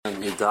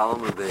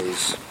Dalam and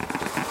Beis,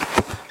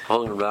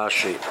 holding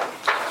Rashi.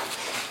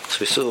 So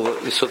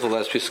we saw the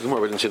last piece of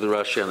Gemara. We didn't see the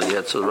Rashi on it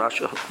yet. So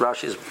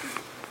Rashi is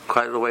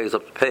quite a ways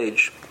up the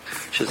page.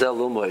 Shizel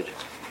Lilmoid.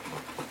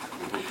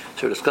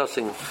 So we're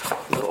discussing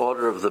the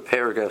order of the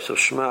paragraphs of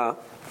Shema.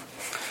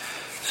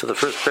 So the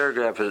first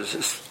paragraph has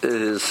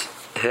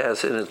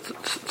in it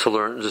to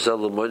learn Shizel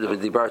Lilmoid of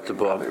Dibarta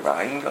Bo.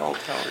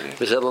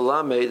 Shizel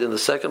Lamed in the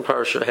second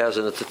parsha has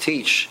in it to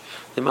teach.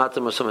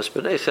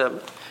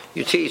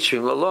 You teach.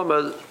 If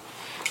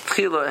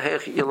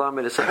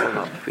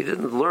he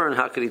didn't learn,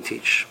 how could he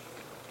teach?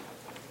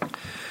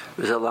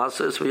 It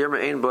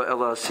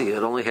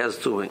only has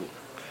doing.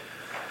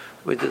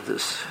 We did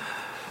this.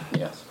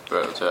 Yes,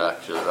 we're to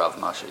actually Rav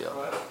Masha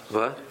Yoda.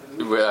 What?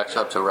 We're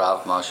actually up to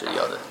Rav Masha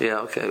Yoda. Yeah,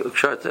 okay.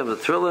 Ukshartem the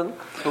Trilin.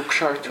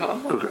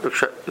 Ukshartom,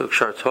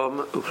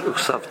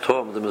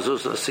 Uksavtom, the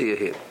mezuzah asiya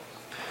here.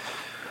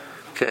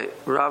 Okay,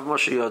 Rav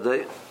Moshe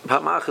Yodei.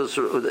 Hamachas.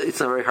 It's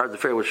not very hard to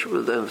figure which.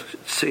 Then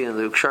see in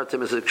the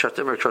Ukshartim, is it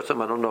Ukshartim or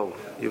Ukshartim? I don't know.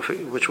 You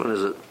figure, which one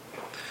is it?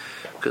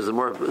 Because the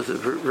more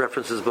the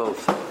references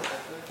both.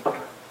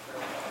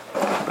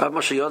 Rav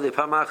Moshe Yodei.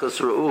 Hamachas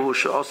Ru'uhu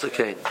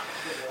She'osakain.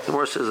 The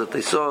more says that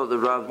they saw the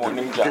Rav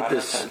did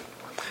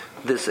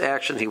this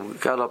action. He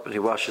got up and he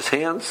washed his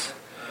hands.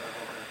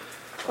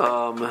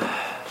 Some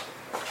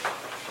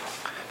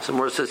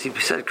more says he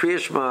said Kriya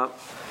Shema.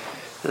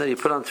 And then you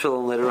put on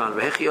tefillin later on.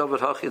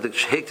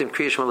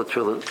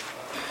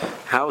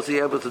 How was he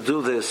able to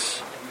do this?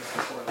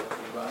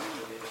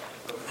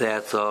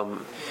 That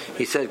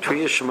he said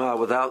Kriya Shema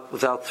without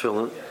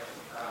tefillin.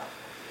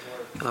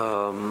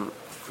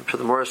 For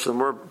the more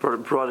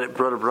brought a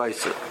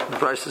brisa. The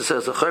brisa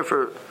says a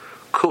chayfer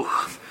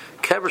kuch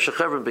kever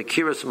shechevrim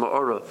bekiras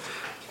ma'ora.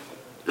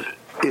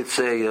 It's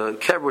a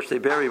kever which they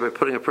bury by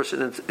putting a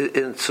person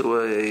into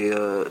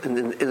an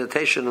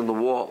indentation in the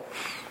wall.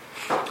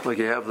 Like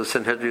you have the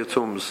Sanhedrin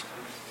tombs.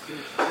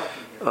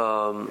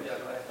 Orcha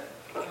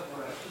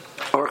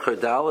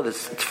Dalet,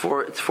 it's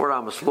 4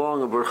 amos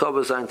long, and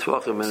Berchava Zayin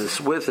Tvachim, and its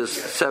width is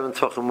 7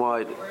 Tvachim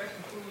wide.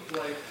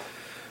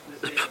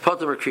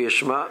 Potem or Kriya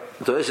Shema,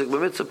 Doesik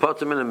B'mitzvah,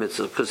 Potem in a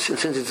mitzvah, because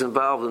since he's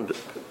involved in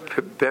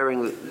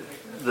bearing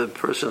the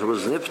person who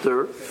was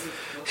nifter,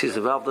 he's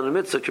involved in a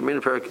mitzvah.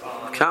 Kamina Perak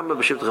Kama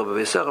B'Shiv T'Chava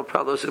V'Yisachah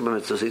Prat Doesik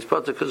B'mitzvah. So he's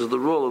potem because of the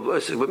rule of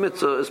Doesik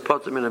B'mitzvah is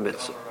potem in a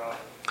mitzvah.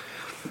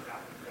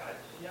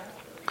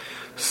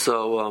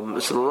 So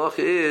the law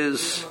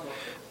is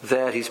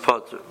that he's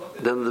potter.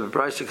 Then the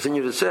Brachos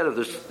continued to say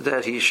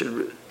that he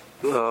should,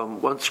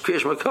 once Kriya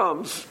Shema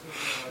comes,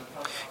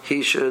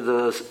 he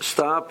should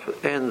stop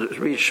and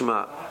read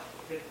Shema.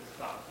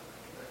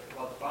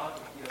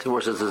 The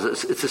more says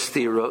it's a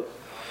stira.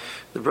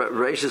 The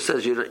Brachos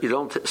says you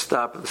don't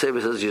stop, and the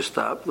Sefer says you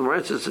stop. The more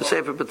says it's a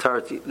Sefer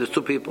B'tarti. There's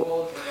two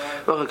people.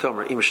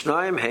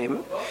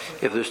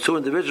 If there's two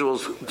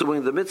individuals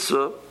doing the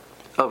mitzvah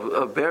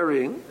of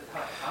burying,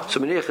 so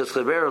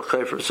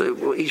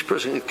each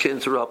person can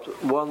interrupt.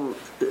 One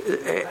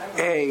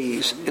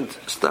A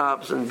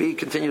stops and B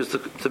continues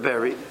to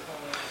bury,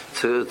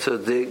 to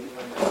dig.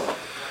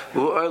 He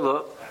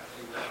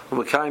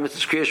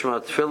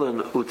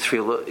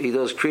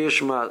does Kriya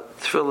Shema,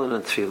 tefillin,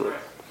 and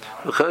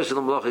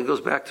tefillah. He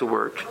goes back to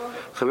work.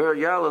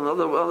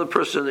 Another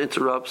person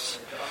interrupts.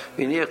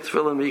 And he puts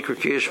on the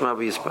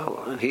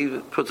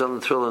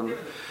tefillin,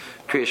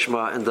 Kriya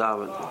Shema, and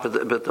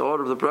daven. But the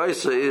order of the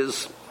brisa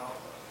is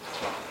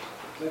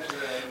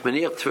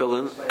Maniach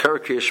Tefillin,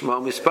 Kriya Shema,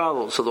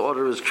 Mispalel. So the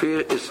order is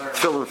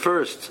Tefillin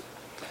first.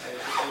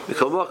 We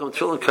call Malcham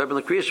Tefillin Karban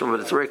the Kriya Shema, but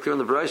it's very clear in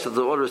the brisa that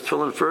the order is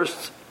Tefillin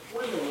first.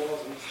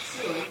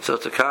 So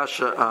it's a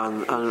kasha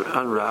on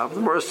Rav. The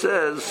Gemara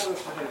says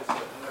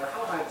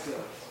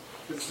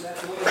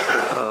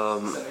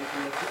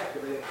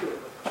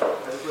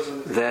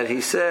that he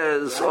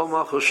says O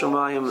Malchus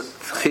Shemayim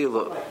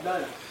Tchila.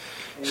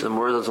 So the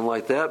Gemara doesn't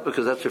like that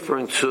because that's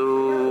referring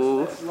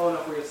to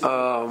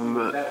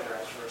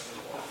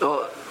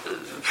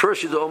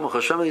first you do Omach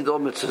Hashem and you do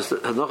mitzvahs.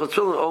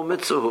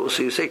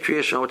 So you say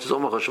Kriya Shema, which is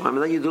Omach Hashem,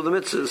 and then you do the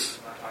mitzvahs.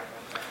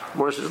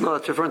 Morris says no,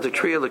 that's referring to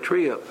Kriya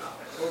L'Kriya.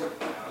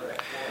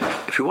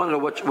 If you want to know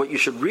what you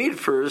should read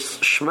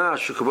first, Shema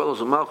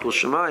Shukabalos Malchus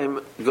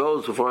Shemayim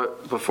goes before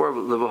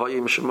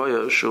Levahayim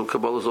Shemaya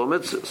Shukabalos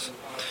Mitzvahs.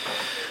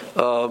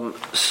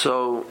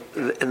 So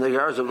in the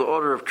regards of the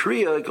order of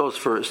Kriya, it goes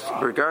first. In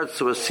regards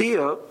to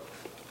Asiyah,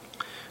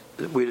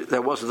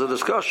 that wasn't the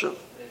discussion.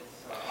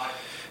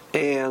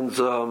 And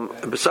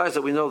besides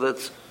that, we know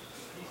that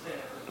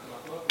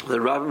the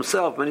Rav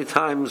himself many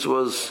times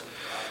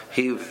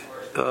he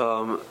put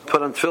on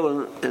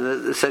tefillin and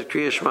it said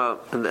Kriya Shema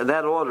in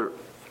that order.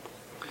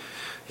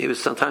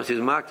 Sometimes he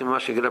was mocked and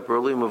Masha get up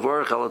early.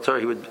 Mavorach alatar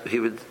he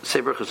would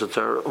say Brachos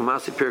Daf.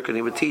 Umasi Pirkan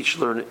he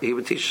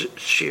would teach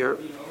shir.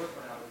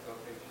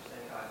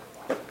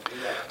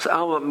 So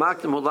Alma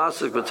Makdim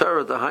Hulasik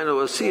B'Torah the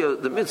Hainu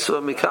Asiyah the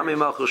mitzvah Mikami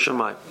Malchus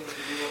Shemayim.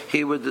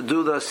 He would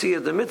do the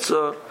Asiyah the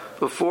mitzvah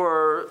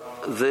before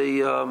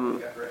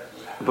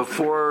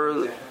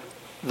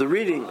the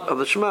reading of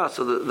the Shema,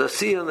 so the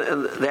Asiyah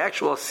and the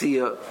actual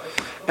Asiyah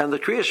and the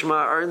Kriya Shema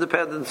are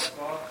independent.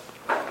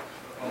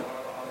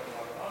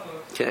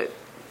 Okay.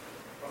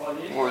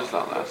 Where's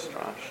that last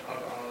Rashi?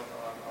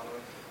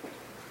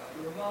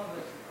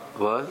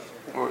 What?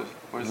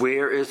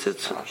 Where is it?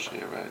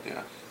 Rashi read,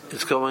 yes.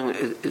 It's going.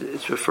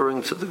 It's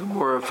referring to the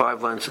Gemara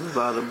 5 lines at the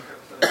bottom.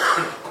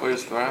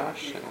 Where's the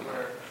Rashi?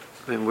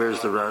 I mean,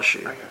 where's the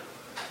Rashi?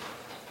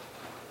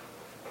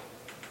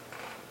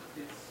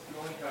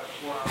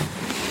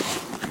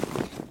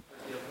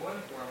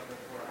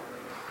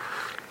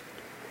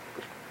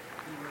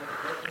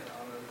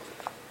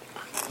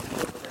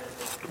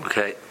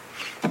 Okay.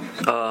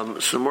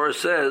 So Mora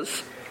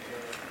says,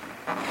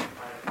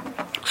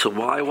 so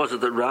why was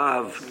it that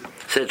Rav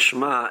said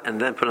Shema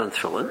and then put on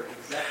tefillin?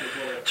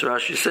 So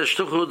Rashi says,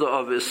 Shtuchu the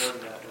Ovis,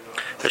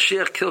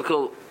 Hashiach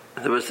Kilkel,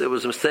 it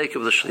was a mistake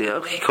of the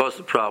Shliach, he caused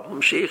the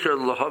problem. Sheicher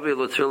Lahavi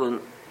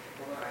L'tefillin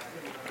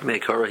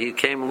Mekara, he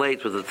came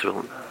late with the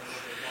tefillin.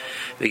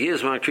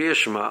 V'giyaz man kriya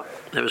Shema,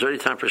 it was already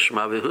time for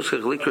Shema, V'huska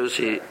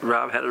Glikros,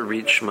 Rav had to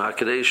read Shema,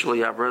 Kadei Shlo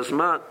Yabar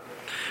Azman.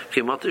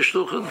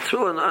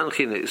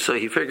 So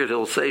he figured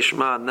he'll say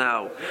Shema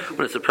now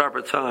when it's the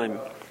proper time.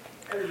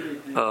 And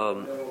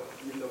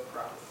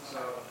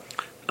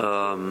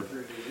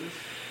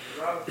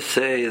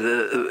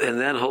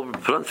then he'll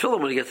put on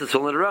tefillin when he gets to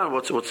tefillin later on.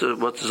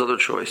 What's his other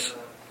choice?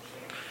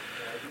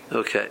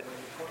 Okay.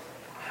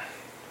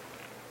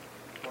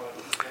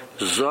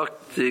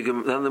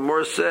 Then the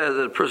Mor says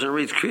that a person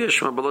reads Kriya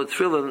Shema below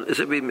tefillin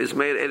is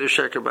made Eder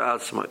Sheker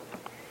Ba'atzmai.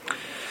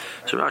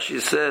 So Rashi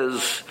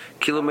says,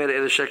 Kilo made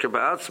Eder Sheker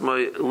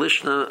Ba'atzmai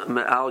Lishna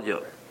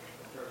Me'alya.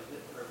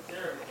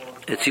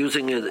 It's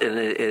using it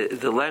in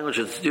the language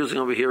it's using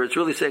over here. It's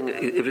really saying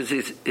if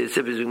he's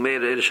being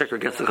made Eder Sheker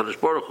against the Kadosh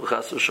Baruch Hu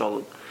Chas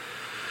v'Shalom.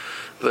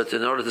 But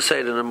in order to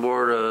say it in a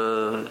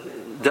more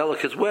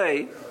delicate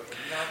way,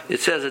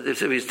 it says that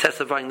if he's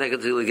testifying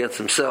negatively against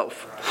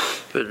himself.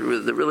 But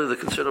really the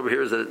concern over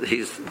here is that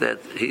he's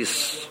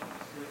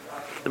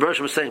the Baruch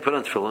was saying put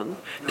on tefillin.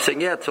 He's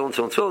saying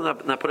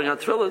tefillin, not putting on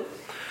tefillin.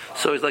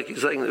 So he's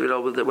saying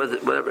whatever the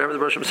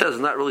Baruch says is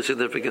not really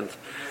significant.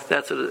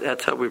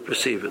 That's how we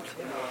perceive it.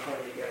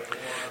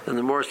 And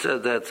the more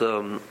said that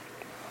the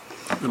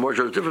more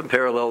draws a different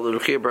parallel. The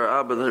Ruchia Bar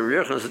Abba and the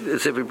Riyachon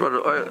is if we brought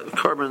a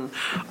carbon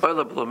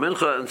oil b'lo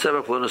mincha and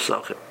sebek b'lo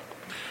nesachim.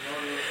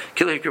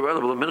 You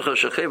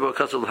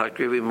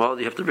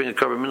have to bring a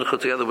carbon mincha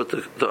together with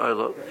the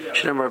oil.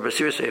 Shnemar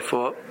b'sir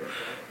seifo.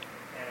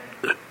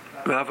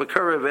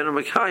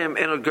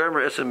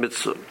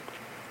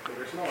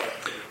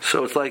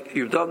 So it's like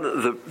you've done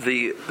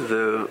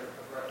the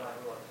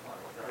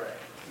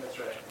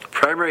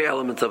primary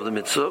element of the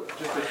mitzvah,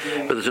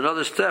 but there's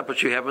another step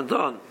which you haven't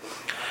done.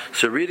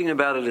 So reading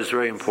about it is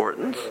very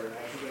important,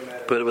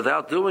 but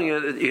without doing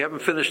it, you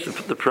haven't finished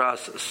the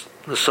process.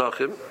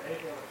 Nesachim.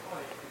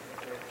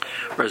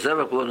 What's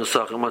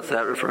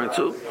that referring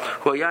to?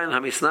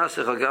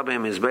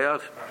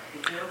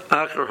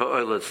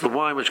 It's the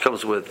wine which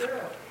comes with.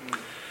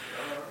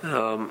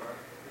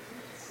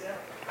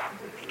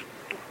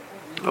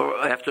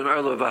 Or after an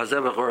earl of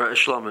Hazevach or a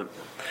Shlomim.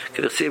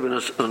 Within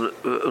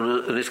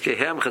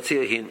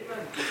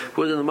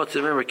the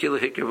Matzah member, Kila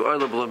Hikriv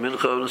Oila B'la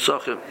Mincha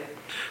Nesachim.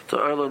 To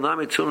Oila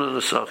Nami Tuna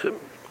Nesachim.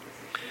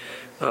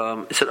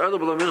 It said Oila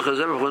B'la Mincha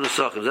Zevach B'la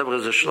Nesachim. Zevach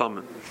is a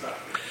Shlomim.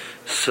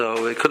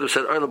 So it could have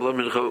said Oila B'la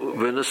Mincha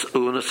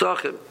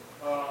Nesachim.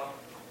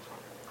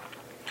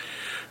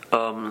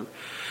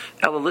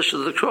 Ela Lisha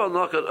the Kroh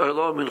Nakat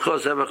Oila Mincha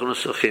Zevach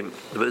Nesachim.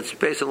 But it's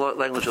based on the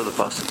language of the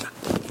pasuk.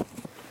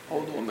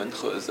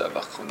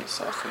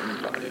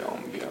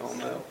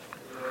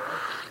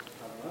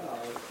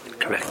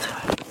 Correct.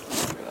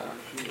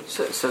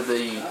 So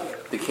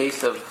the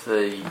case of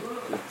the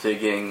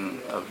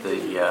digging of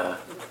the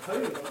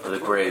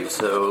grave.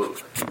 So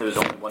there was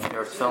only one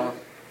pair of tefillin.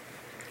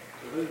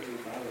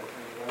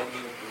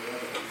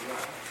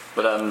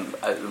 What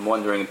I'm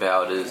wondering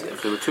about is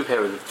if there were two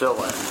pairs of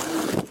tefillin,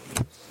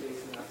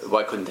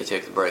 why couldn't they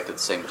take the break at the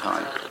same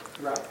time?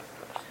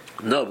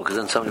 No, because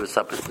then somebody would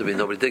stop. There'd be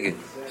nobody digging.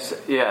 So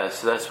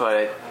that's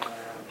why.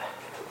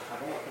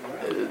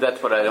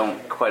 That's what I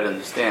don't quite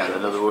understand.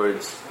 In other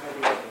words,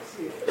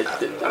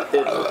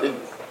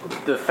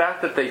 the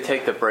fact that they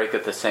take the break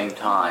at the same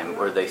time,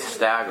 or they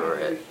stagger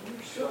it,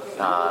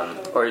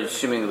 or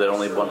assuming that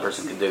only one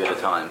person can dig at a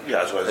time. Yeah,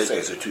 that's what I was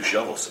saying. So two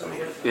shovels. I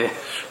mean, yeah.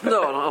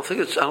 No, I don't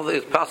think it's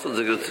possible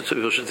to two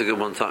people should dig at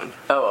one time.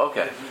 Oh,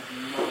 okay.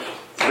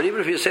 But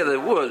even if you say they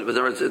would, but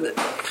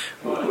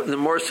the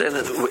more saying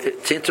that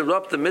to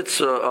interrupt the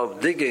mitzvah of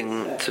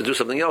digging to do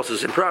something else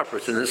is improper.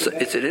 It's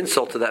an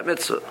insult to that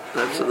mitzvah.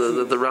 That's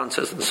the Ran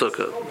says in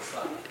Sukkah.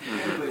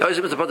 Always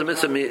a mitzvah, the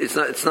mitzvah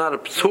it's not a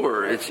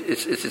tour.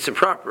 It's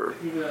improper.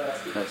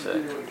 That's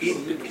it.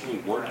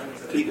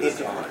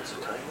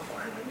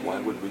 Why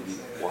would we?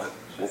 What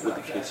would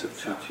the case of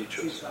two teach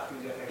us?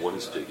 One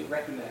is digging.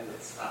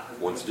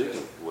 One's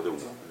digging.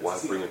 Why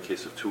bring a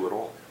case of two at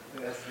all?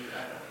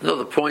 No,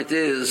 the point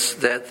is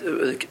that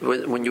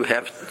when you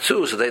have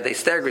two, so they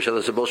stagger each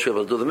other, so both should be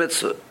able to do the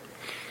mitzvah.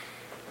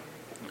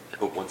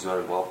 But one's not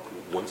involved.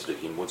 One's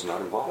taking. One's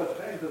not involved.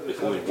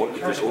 If only one,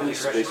 if there's only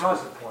space for,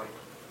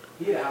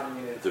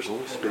 if there's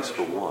only space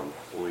for one,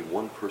 only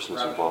one person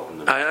is involved in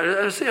the.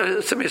 I see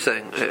what you're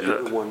saying. So the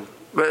other one.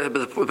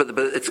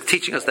 But it's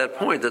teaching us that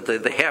point that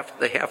they have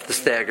to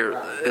stagger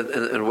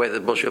in a way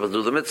that both should be able to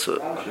do the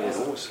mitzvah. It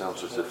almost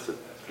sounds as if the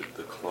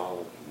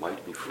klal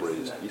might be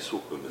phrased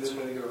Yisuk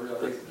mitzvah.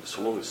 That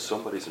so long as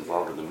somebody's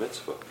involved in the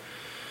mitzvah.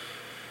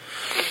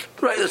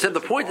 Right. I said the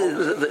point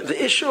is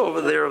the issue over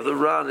there of the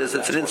Ran is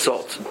it's an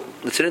insult.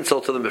 It's an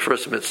insult to the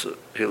first mitzvah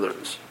he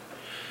learns.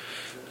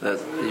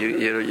 That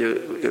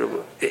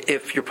you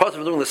if you're part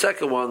of doing the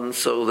second one,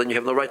 so then you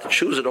have no right to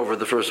choose it over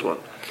the first one.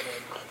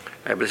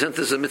 Right, but since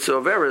this is a mitzvah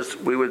of errors,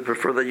 we would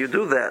prefer that you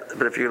do that.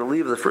 But if you're going to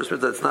leave the first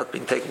mitzvah that's not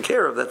being taken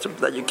care of, that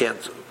you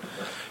can't do.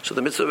 So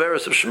the mitzvah of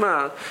errors of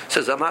Shema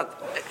says, I'm not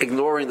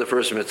ignoring the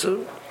first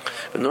mitzvah.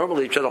 But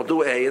normally, I'll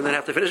do A, and then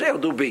after I finish A, I'll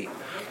do B.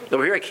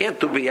 Over here, I can't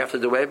do B after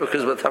do A,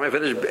 because by the time I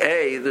finish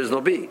A, there's no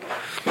B.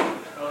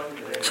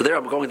 So there,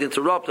 I'm going to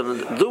interrupt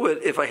and do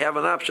it if I have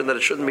an option that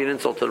it shouldn't be an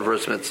insult to the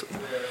first mitzvah.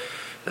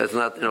 That's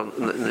not,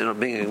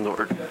 being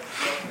ignored.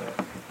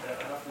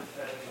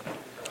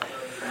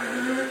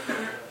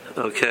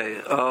 Okay.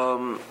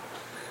 We're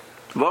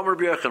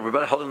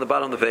about holding the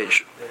bottom of the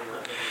page.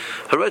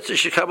 A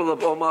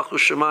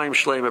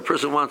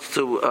person wants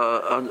to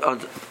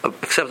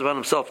accept upon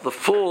himself the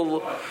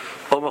full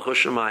Omachus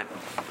Shemayim.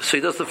 So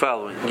he does the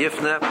following.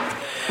 Gifna,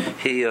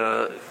 he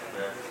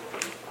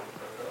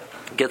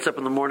gets up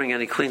in the morning and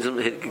he cleans him.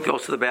 He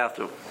goes to the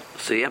bathroom.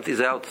 So he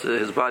empties out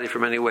his body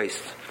from any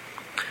waste.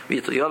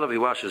 He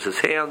washes his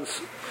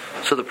hands.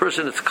 So the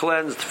person is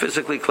cleansed,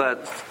 physically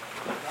cleansed.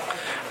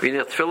 He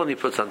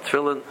puts on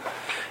tefillin.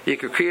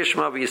 Yikriya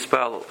Shema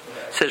v'yispalo.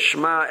 Says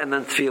Shema and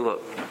then tefillah.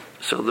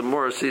 So the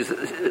more sees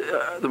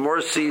that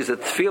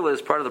tefillah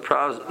is part of the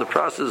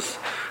process.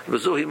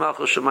 V'zuhi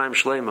malchus Shemayim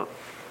shleima.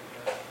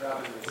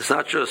 It's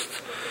not just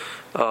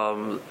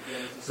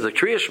the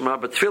Kriya Shema,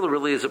 but tefillah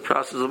really is a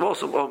process of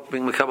also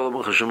being mekabel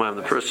malchus Shemayim.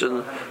 The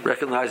person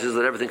recognizes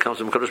that everything comes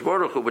from Kadosh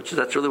Baruch Hu,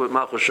 that's really what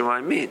malchus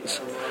Shemayim means.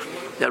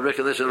 That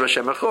recognition of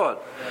Hashem Echad.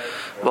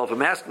 Well, if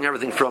I'm asking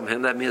everything from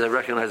Him, that means I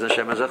recognize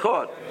Hashem as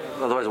Echad.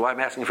 Otherwise, why am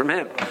I asking from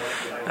Him?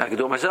 I can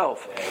do it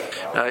myself,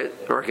 right?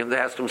 Or I can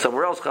ask Him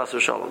somewhere else. Chas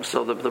v'shalom.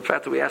 So the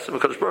fact that we ask Him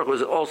Kadosh Baruch Hu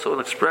is also an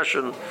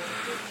expression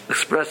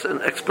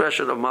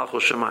of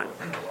malchus Shemayim.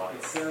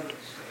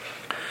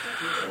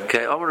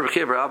 Okay, Amar Rabbi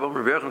Kiva, Abba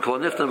Rabbi Yechon Kol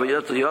Niftan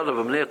V'Yot Yadav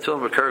V'Mnei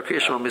Tefillin V'Kar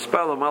Kriyashma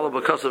Mispalo Malo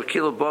B'Kas of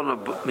Kilo Bona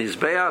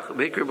Mizbeach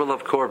V'Ikri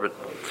B'Lav Korban.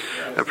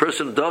 A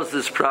person who does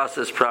this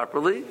process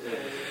properly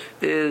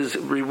is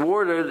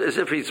rewarded as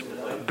if he's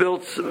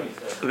built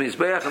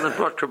Mizbeach and then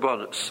brought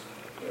Korbanos.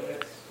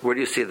 Where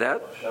do you see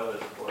that?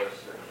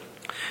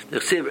 The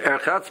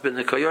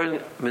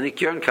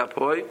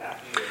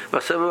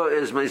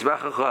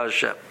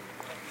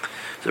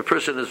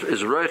person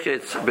is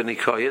Roichetz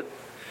B'Nikoyet,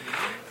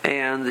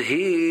 and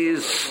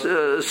he's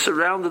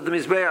surrounded the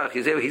Mizbeach.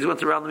 He's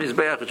went around the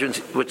Mizbeach,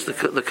 which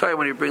the Kohen,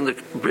 when you bring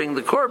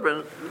the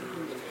Korban,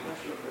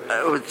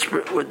 would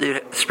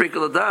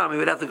sprinkle the dam, he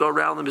would have to go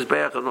around the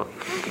Mizbeach.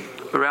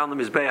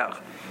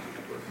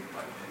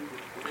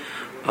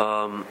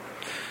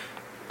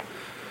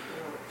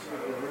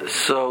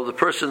 So the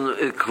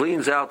person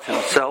cleans out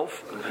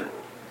himself.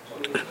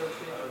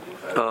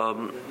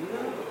 The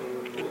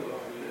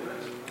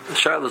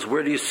shaila is,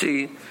 where do you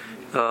see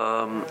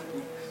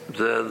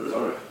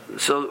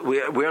so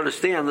we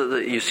understand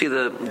that you see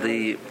the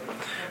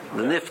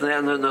nifna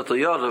and the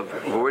yadav.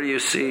 Where do you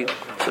see?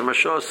 So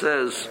Mashal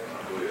says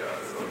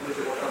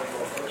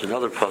there's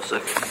another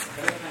pasuk.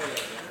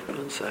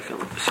 1 second,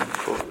 let me see the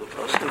quote of the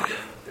pasuk,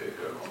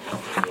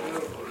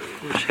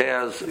 which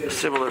has a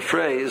similar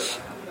phrase.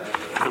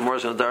 The more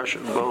is going to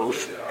darshan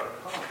both.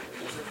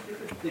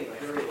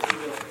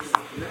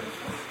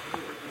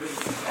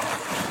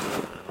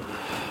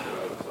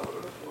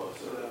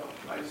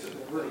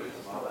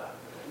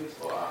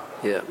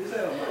 Yeah,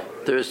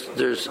 there's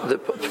the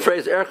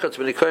phrase Erchatz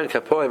B'Nikoyin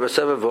Kapoi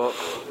V'Sevavo.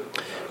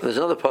 There's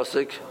another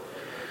pasuk,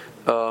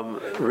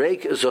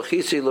 Reik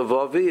Zochisi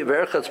Levavi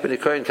V'Erchatz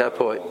B'Nikoyin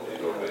Kapoi.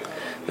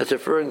 That's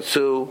referring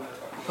to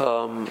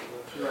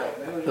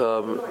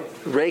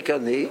Reik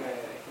Ani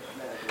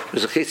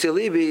Zochisi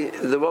Libi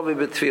Levavi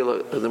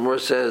B'Tfila. The more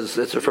says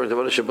that's referring to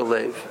Moshe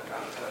B'Lev.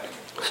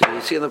 So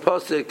you see in the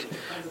pasuk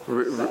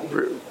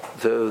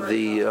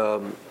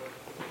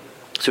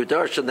so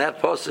darshan that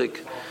pasuk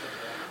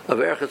of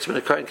Erchatz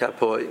B'Nikoyin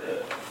Kapoi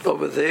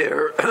over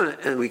there,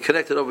 and we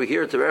connected over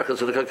here to Erchatz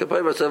B'Nikoyin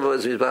Kapoi V'Sevavo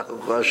is Mizbach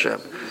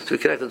Hashem. So we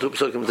connected two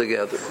pasukim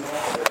together.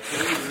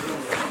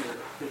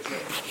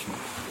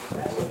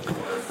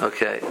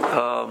 Okay.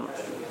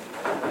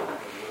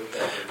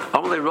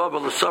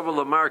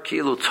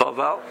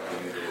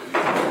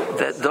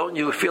 That don't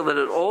you feel that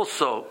it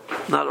also,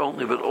 not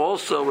only, but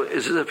also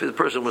is as if the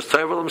person was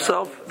tovel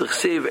himself? The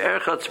chsiv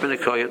Erchatz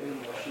B'Nikoyin.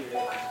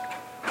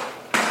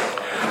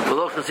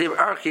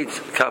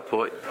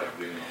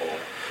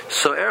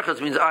 So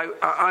erchatz means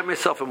I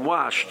myself am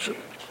washed,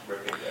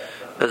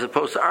 as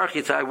opposed to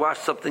architz, I wash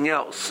something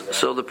else.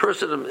 So the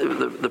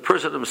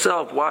person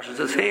himself washes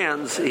his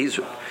hands. He's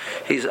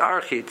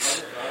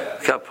architz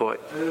kapoy.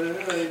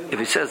 If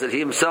he says that he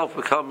himself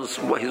becomes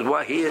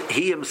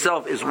he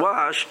himself is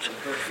washed,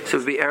 so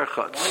it would be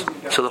erchatz.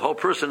 So the whole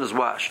person is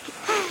washed.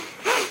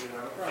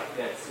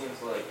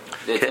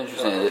 It's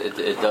interesting.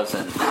 It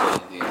doesn't say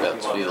anything about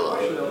tefillah.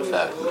 In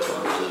fact,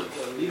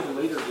 in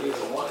terms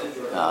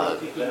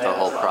of the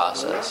whole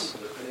process.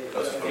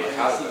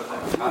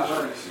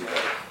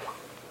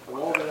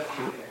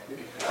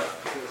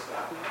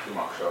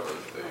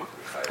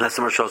 That's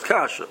the Marshal's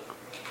kasha.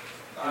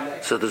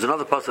 So there's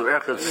another part of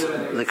erchatz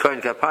in the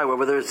Kohen Kapai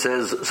where it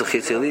says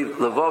Zechitzi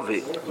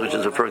Levovi, which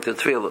is referring to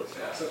tefillah.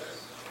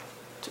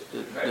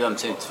 I'm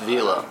saying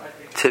tefillah.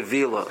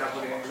 Tefillah.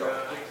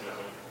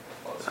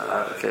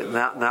 Okay,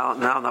 now I'm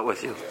not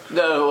with you.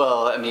 No,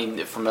 well, I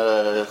mean, from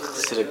a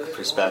Hasidic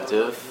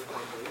perspective,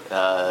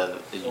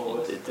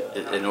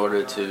 in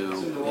order to,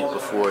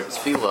 before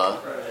tefillah,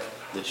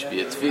 there should be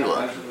a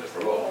tefillah.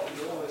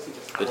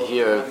 But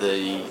here,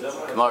 the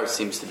Gemara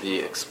seems to be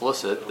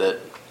explicit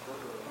that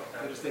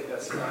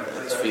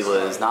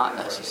tefillah is not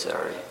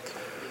necessary.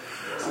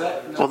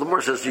 Well, the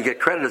Gemara says you get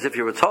credit as if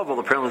you were tovel.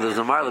 Apparently, there's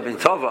no mile being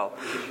tovel.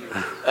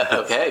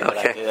 Okay, but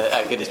okay.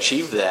 I could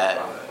achieve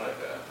that.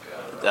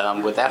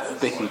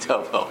 Without being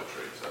topo.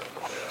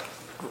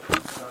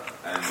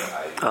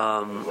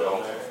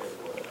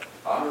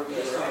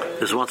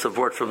 There's one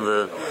support from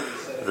the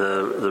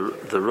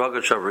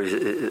rugged shover. He's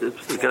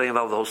getting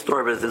involved with the whole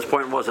story, but his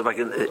point was, if I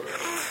can,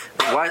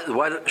 why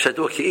should I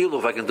do a ki'ilu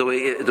if I can do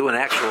an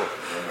actual?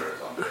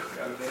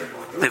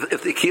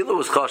 If the ki'ilu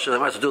was kosher, I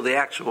might as well do the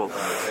actual.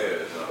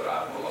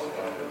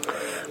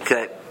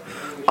 Okay,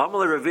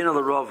 Amalei Ravina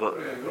l'Rava.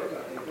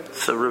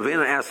 So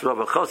Ravina asked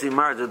Rava, Chosi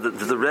Mar, did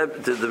the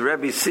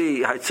Rebbe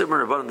see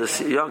Haitzimmer Rabban, this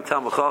young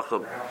Talmud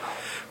Chacham,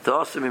 the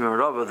Osimim and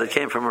Rava that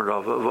came from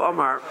Rava, of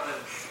Omar,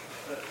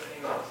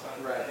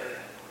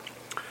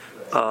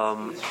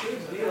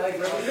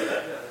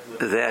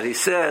 that he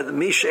said,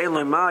 Mish ein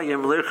lo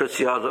mayim lirchatz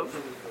yadav.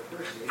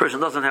 Person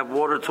doesn't have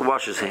water to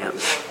wash his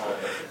hands.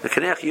 The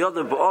Kanech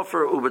yadav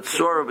ba'ofer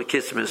u'betzora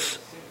b'kismis.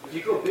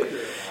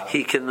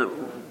 He can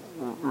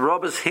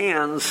rub his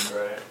hands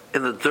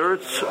in the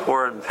dirt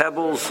or in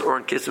pebbles or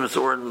in kismis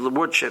or in the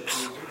wood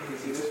chips.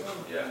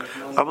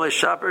 Amalei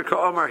Shaper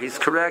Ka'omar, he's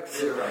correct.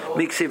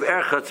 Miksiv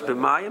erchatz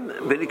b'mayim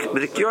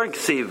b'nikyorin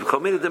ksiv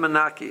komina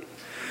demanaki.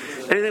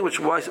 Anything which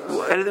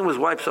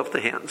wipes off the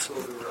hands.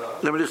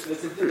 Let me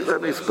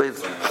explain.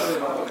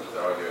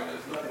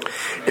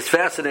 It's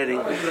fascinating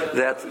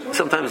that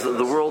sometimes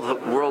the world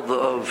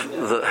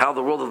of how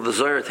the world of the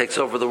Zohar takes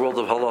over the world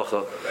of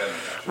halacha.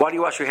 Why do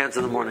you wash your hands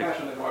in the morning?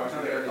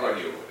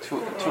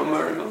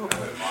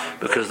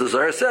 Because the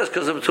Zohar says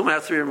because the tumah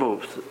has to be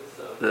removed.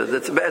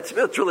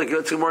 It's really good.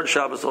 It's more in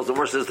Shabbos also. The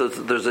word says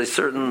that there's a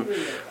certain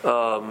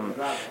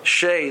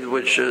shade,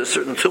 a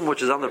certain tumah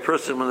which is on the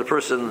person when the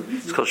person,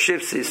 it's called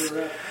shivsis,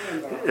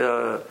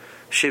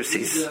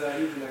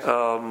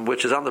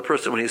 which is on the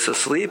person when he's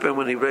asleep, and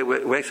when he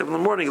wakes up in the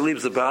morning, he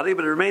leaves the body,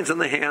 but it remains in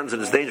the hands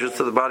and is dangerous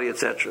to the body,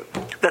 etc.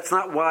 That's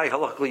not why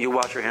halachically you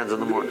wash your hands in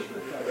the morning.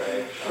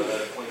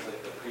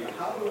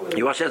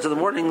 You wash your hands in the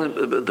morning.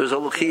 There's a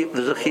chi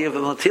of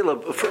natila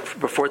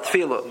before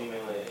tefillah.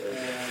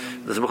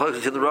 There's a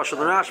machlokas in the Rosh and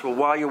the Rash, but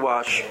why you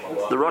wash?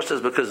 The Rosh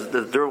says because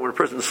when a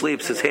person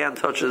sleeps, his hands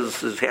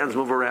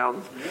move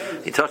around.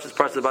 He touches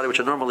parts of the body which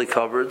are normally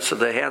covered, so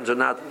the hands are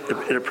not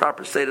in a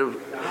proper state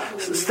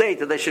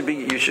that they should be.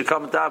 You should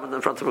come and daven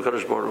in front of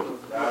HaKadosh Baruch Hu.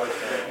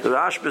 The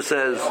Rashba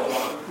says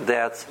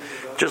that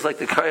just like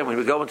the Kohen, when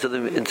we go into the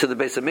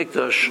Beis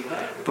Hamikdash,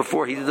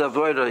 before he did the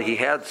avodah, he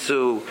had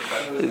to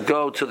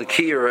go to the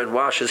kier and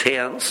wash his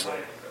hands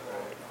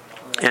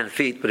and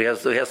feet, but he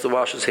has to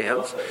wash his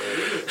hands.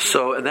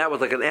 So, and that was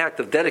like an act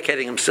of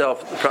dedicating himself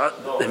to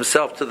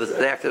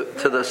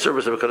the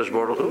service of HaKadosh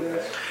Baruch Hu.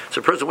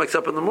 So, a person wakes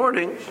up in the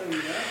morning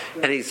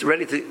and he's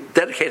ready to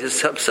dedicate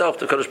himself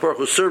to HaKadosh Baruch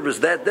Hu's service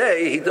that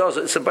day. He does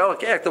a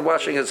symbolic act of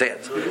washing his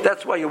hands.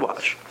 That's why you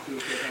wash.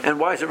 And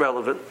why is it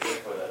relevant?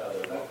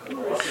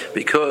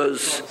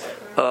 Because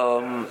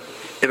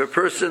if a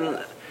person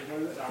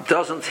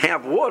doesn't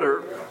have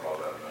water,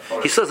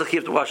 he says that he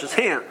has to wash his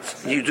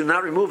hands. You do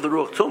not remove the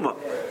ruach tumah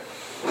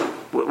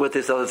with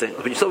this other thing.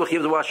 But you still have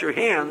to wash your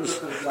hands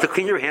to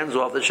clean your hands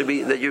off. That should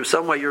be that you're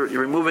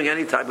removing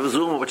any type of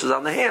zuma which is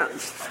on the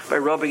hands by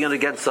rubbing it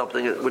against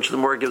something, which the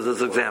Gemara gives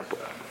as an example.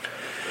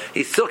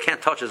 He still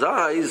can't touch his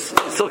eyes.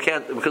 He still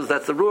can't because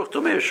that's the ruach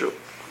tumah issue.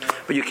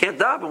 But you can't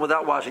daven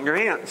without washing your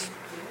hands.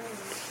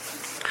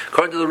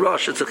 According to the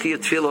Rosh, it's a chiyuv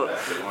tefillah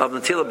of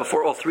natila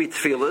before all three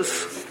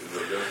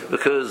tefillahs,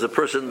 because the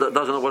person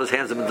doesn't know what his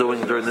hands have been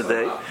doing during the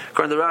day.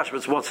 According to the Rosh,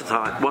 it's once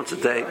a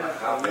day.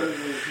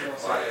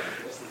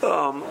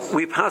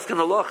 We pass in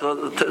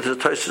halacha to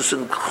Tosfos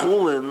in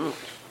Chulin,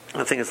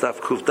 I think it's Daf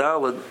Kuf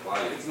Daled,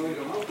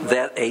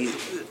 that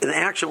an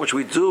action which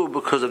we do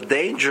because of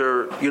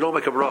danger, you don't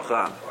make a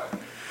bracha on.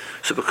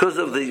 So because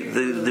of the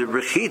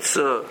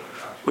rechitza,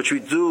 which we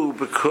do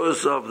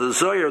because of the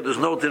zoyer, there's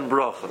no din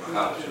bracha.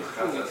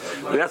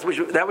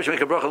 That which make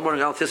a bracha in the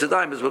morning al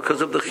tisadayim is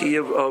because of the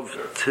chiyuv of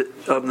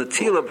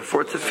netila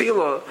before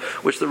tefillah,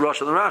 which the Rosh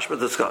and the Rashba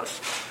discuss.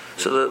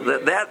 So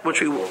that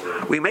which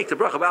we make the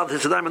bracha of al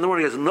tisadayim in the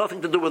morning has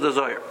nothing to do with the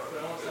zoyer.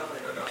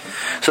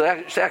 So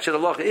actually the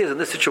halacha is in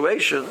this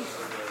situation.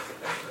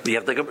 You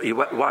have to you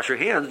wash your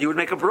hands. You would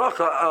make a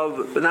bracha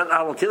of not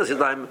al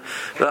tisadayim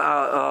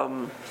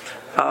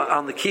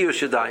on the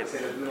kiyush yadayim.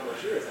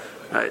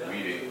 Right,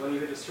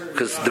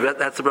 because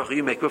that's the bracha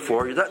you make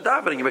before you're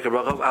davening. You make a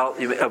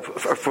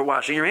bracha for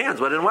washing your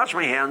hands. Well, I didn't wash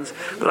my hands,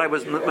 but I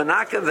was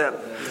menaka them.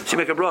 So you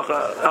make a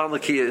bracha on the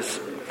kiyas.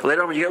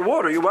 Later on, when you get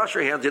water, you wash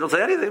your hands. You don't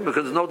say anything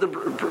because there's no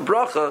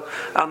bracha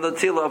on the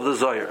tila of the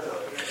zoyer.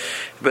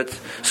 But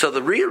so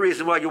the real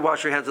reason why you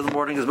wash your hands in the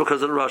morning is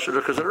because of the rush or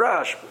because of the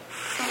rash.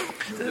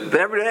 But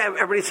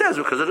everybody says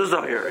because of the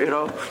zoyer,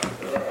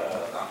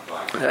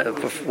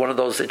 one of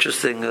those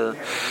interesting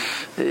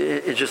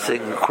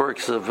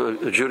quirks of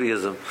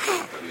Judaism.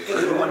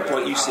 At one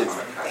point you said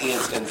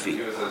hands and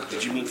feet.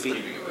 Did you mean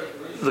feet?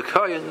 The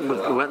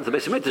Kohen went to the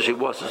Beis Hamikdash, he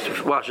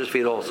washed his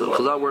feet also.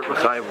 Because I worked with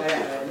Chaim.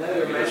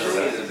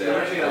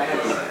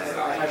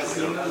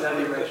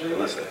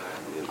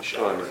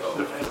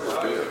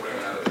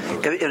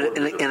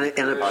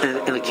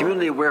 In a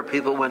community where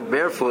people went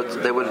barefoot,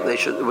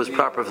 it was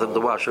proper for them to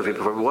wash their feet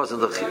before. It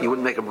wasn't you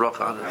wouldn't make a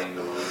bracha on it.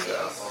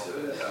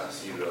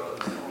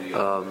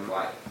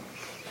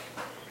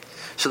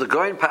 So the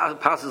Goyen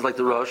passes like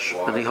the Rosh,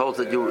 and he holds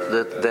that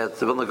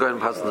the Vilna Goyen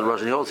passes the Rosh,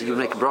 and he holds that you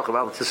make a bracha of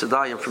al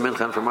tisadayim from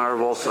Mincha and from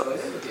Arav also.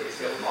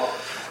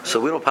 So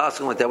we don't pass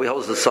him like that. We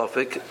hold the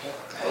suffix,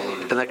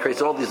 and that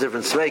creates all these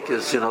different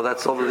sveikas.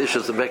 That's all the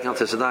issues of making al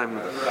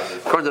tisadayim.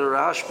 According to the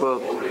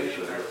Rashba,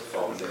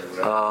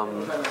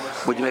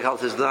 would you make al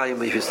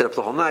tisadayim if you stay up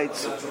the whole night?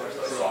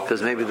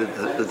 Because maybe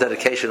the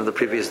dedication of the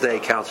previous day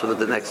counts for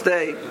the next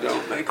day.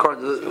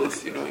 According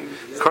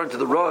to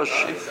the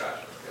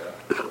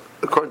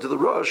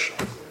Rosh,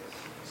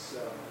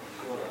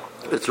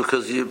 it's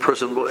because the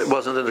person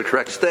wasn't in the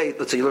correct state.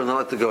 Let's say you learn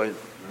not to go in.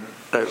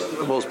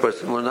 Most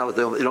persons learn not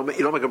to. You don't make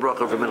a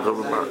bracha for mincha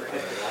v'mar.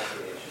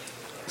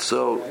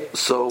 So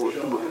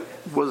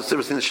what's the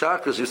difference in the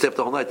chakras? You stay up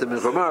the whole night to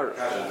mincha v'mar.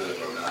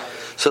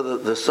 So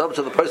the subject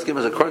of the poskim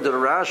is according to the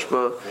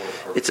Rashba,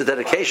 it's a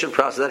dedication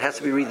process that has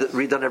to be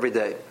redone every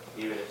day.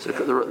 So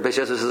the Beis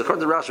says according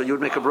to the Rashba, you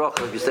would make a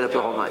bracha if you stayed up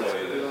the whole night.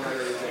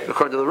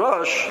 According to the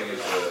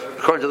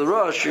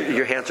Rosh,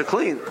 your hands are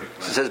clean.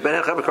 So it says,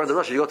 according to the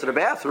Rosh, you go to the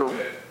bathroom,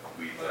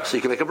 so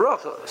you can make a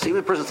bracha. See, if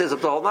a person stays up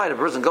the whole night, if a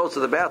person goes to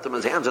the bathroom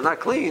and his hands are not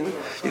clean,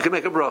 you can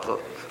make a bracha.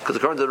 Because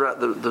according to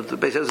the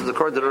Beis says,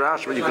 according to the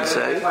Rosh, what you can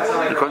say,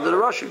 and according to the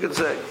Rosh, you can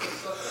say.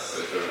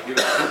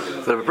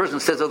 But if a person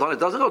stays up the whole night,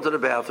 doesn't go to the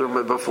bathroom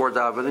before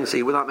davening, so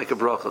he will not make a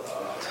bracha.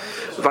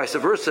 Vice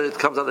versa, it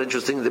comes out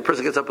interesting. The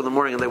person gets up in the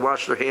morning and they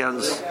wash their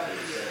hands.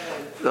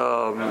 They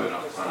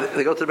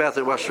go to the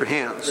bathroom and wash their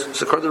hands.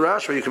 So according to the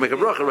Rashi, you can make a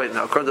bracha right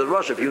now. According to the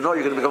Rashi, if you know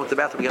you're going to be going to the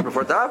bathroom again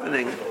before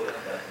davening,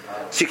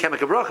 so you can't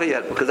make a bracha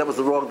yet because that was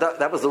the wrong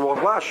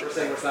washing.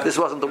 This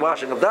wasn't the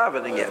washing of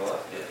davening yet.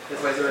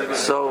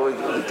 So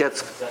it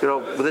gets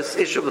with this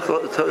issue of the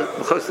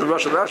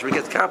Rosh and Rashi, it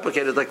gets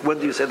complicated. Like when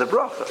do you say the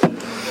bracha?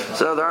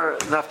 So there are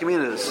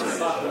nafkaminas.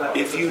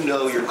 If you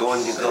know you're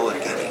going to go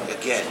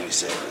again, you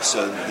say.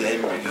 So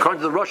then, according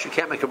to the Rosh, you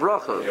can't make a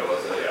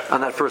bracha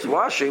on that first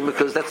washing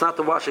because that's not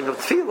the washing of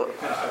tefillah.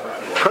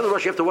 According to the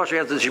Rosh, you have to wash your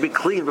hands and it should be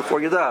clean before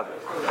you daven.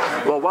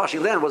 Well,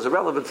 washing then was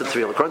irrelevant to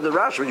tefillah. According to the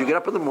Rashi, when you get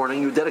up in the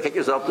morning, you dedicate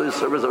yourself to the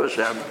service of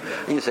Hashem,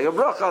 and you say a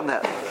bracha on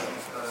that.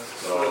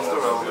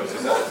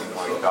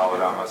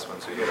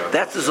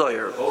 That's the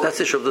zoyer. That's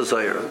the issue of the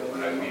zoyer.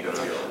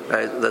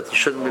 Right? That you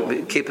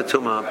shouldn't keep a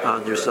tumah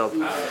on yourself.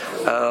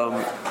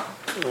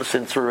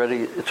 Since we're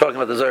already talking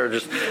about the zoyer,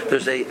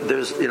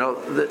 there's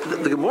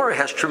the Gemara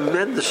has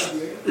tremendous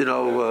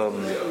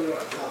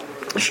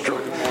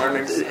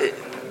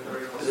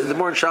the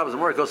more in Shabbos, the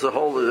more it goes to the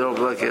whole,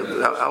 like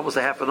almost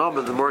a half an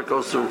hour. The more it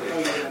goes through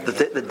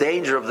the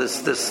danger of this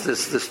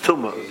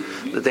tumah,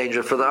 the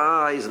danger for the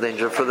eyes, the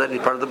danger for any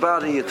part of the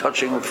body. You're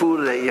touching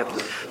food, you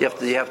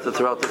have to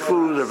throw out the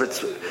food. If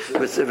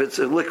it's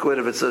a liquid,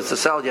 if it's a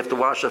salad, you have to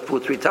wash the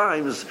food 3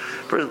 times.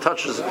 The person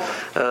touches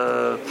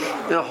a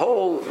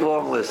whole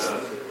long list.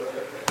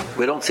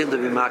 We don't seem to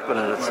be makban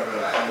on it.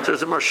 So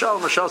there's a Marshal.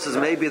 Marshal says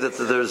maybe that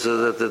there's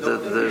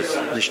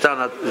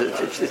nishtana,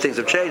 things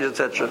have changed,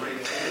 etc.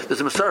 There's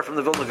a Masar from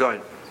the Vilna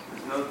Gaon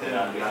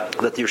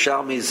that the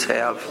Yerushalmis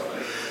have,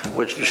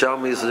 which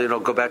Yerushalmis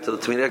go back to the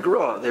Tamid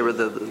Agra. They were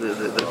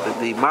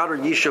the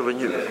modern yishuv, and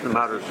the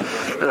modern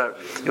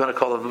you want to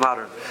call them the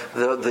modern.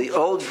 The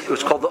old, it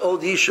was called the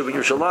old yishuv in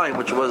Yerushalayim,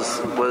 which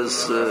was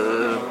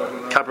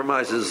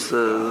compromises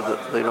the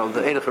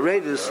Einach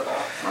Haredis.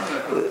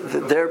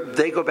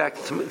 They go back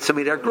to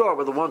Tamid Agra,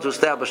 were the ones who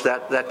established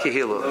that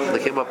kehillah. They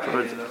came up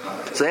from it.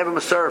 So they have a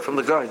Masar from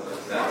the Gaon.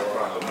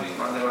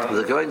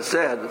 The Gaon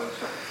said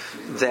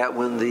that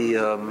when the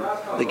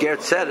Ger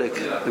Tzedek,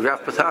 the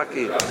Graf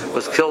Pataki,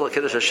 was killed at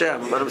Kiddush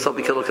Hashem, let himself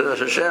be killed at Kiddush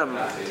Hashem,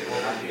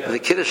 the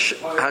Kiddush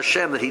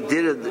Hashem that he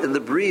did in the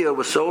Bria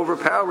was so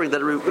overpowering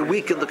that it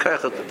weakened the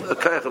Kayach of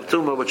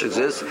Tumah which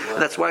exists,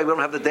 and that's why we don't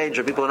have the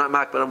danger. People are not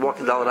makbid on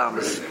walking Daled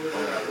Amos.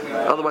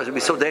 Otherwise, it would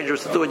be so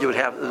dangerous to do it. You would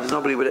have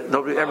everybody would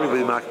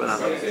be makbid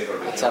on it.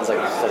 It sounds like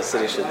a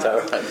city should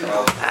tell.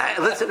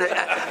 Listen,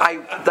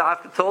 I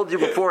told you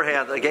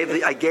beforehand. I gave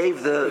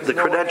the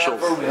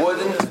credentials.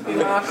 Wouldn't be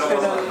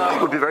makbid.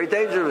 It would be very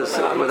dangerous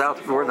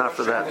without word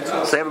after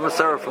that. Say a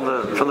Masara from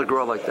the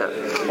girl like that.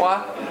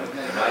 What?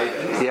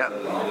 Yeah.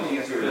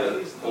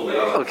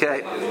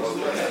 Okay.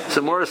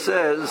 So Morris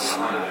says,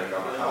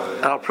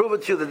 I'll prove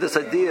it to you that this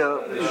idea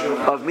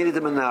of Mini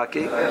de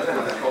Menaki,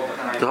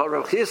 the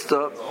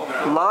Harachista,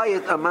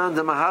 Layat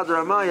Amanda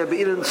Mahadra Amaya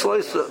Be'idin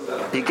Sloisa.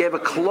 He gave a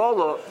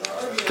klola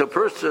to a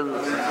person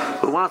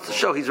who wants to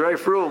show he's very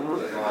frum,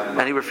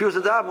 and he refused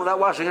to daven without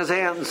washing his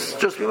hands.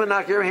 Just be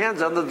knock your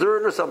hands on the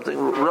dirt or something,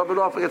 rub it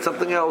off against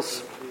something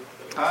else.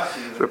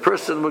 The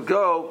person would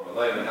go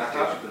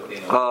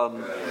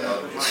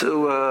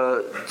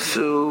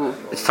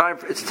to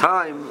it's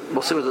time.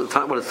 We'll see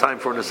what it's time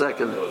for in a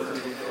second.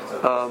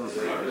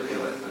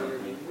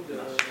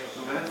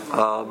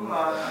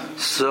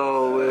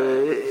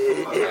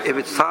 If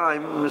it's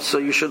time, so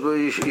you should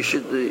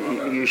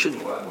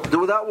do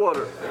without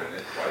water.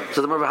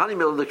 So the Mervahani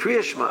Mill, the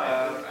Kriya Shema,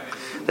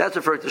 that's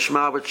referring to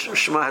Shema, which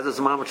Shema has a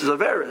Zman, which is a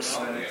Veris.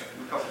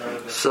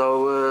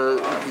 So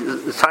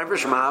it's time for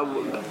Shema.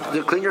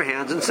 You clean your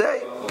hands and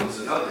say.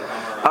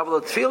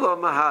 But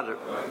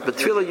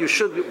tefillah, you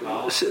should.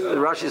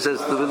 Rashi says,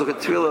 if we look at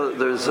tefillah,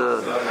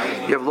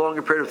 you have a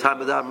longer period of time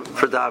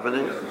for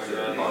davening.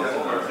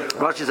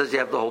 Rashi says you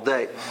have the whole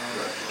day.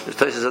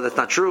 Tosha says that's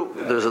not true.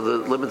 There's a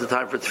limited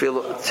time for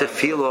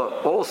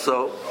tefillah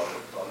also.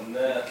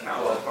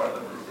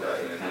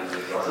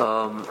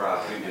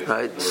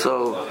 Right,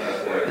 so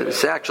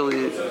it's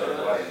actually.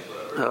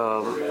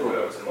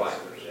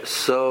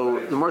 So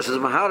the Gemara says,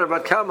 "Mahadar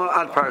bat kama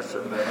ad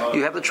parsa."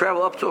 You have to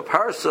travel up to a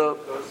parsa,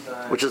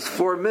 which is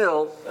 4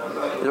 mil,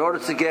 in order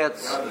to get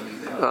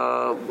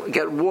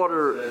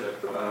water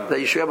that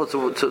you should be able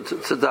to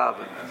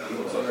daven.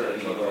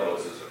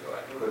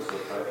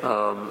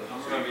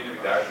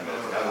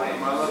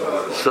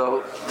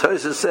 So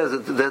Tosha says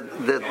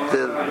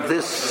that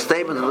this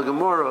statement of the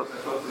Gemara.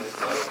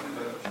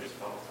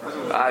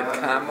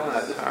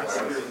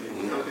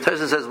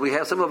 Tosha says we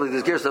have some of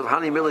these gears of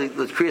Hani Mili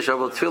the Kriya of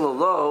Tefillah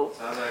low,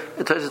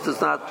 and Tosha does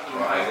not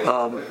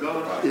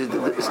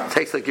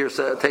takes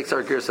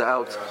our gears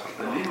out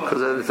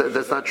because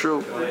that's not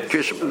true.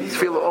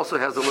 Tefillah also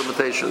has a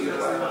limitation.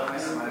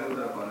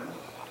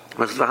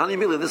 But Hani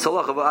Mili, this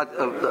halach of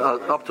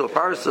up to a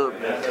parsa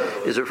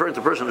is referring to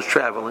a person who's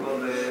traveling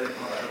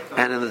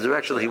and in the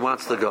direction that he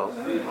wants to go.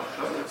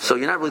 So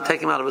you're not really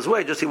taking him out of his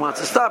way, just he wants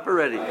to stop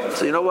already.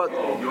 So you know what?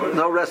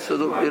 No rest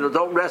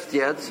don't rest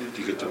yet.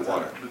 You get to the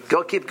water.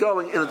 Keep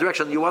going in the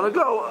direction you want to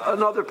go,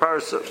 another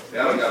parsa.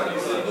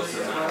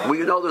 Well,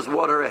 you know there's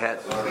water ahead.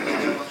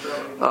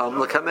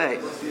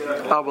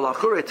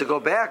 To go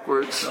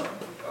backwards,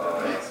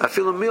 I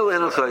feel a mil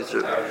and a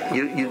chayzer.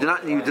 You do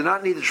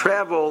not need to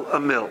travel a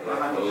mil,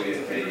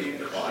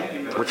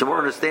 which the more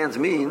understands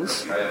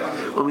means.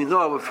 When we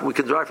know if we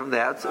can derive from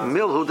that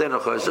mil hu den a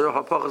chayzer,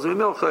 hapachas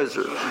mil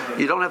chayzer.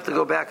 You don't have to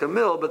go back a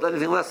mil, but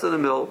anything less than a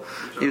mil,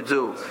 you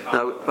do.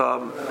 Now,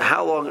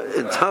 how long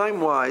in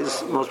time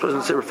wise? Most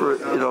persons say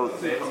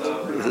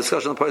the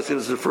discussion of the Paiskim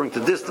is referring to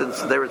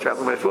distance. They were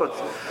traveling by foot.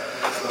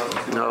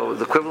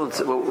 The equivalent.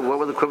 What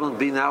would the equivalent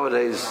be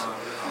nowadays?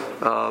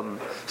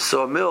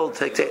 So a mill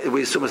takes.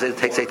 We assume it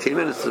takes 18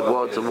 minutes to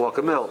walk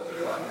a mill.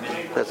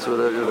 That's what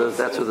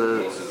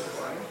the.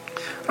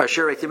 Our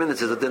sure 18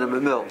 minutes is a din of a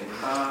mill.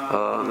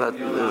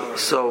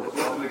 So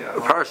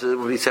a parsa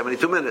would be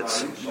 72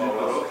 minutes.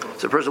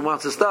 So a person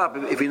wants to stop.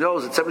 If he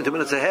knows it's 72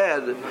 minutes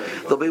ahead,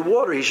 there'll be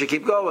water. He should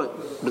keep going.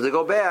 But to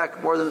go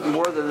back more than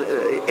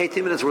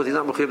 18 minutes worth, he's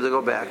not mechuyev to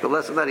go back. But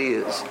less than that, he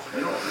is.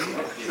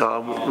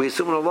 We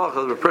assume in Allah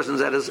that a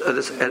person's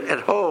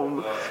at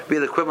home be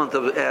the equivalent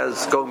of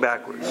as going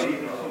backwards.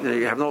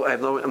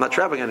 I'm not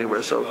traveling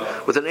anywhere. So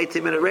with an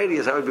 18-minute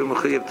radius, I would be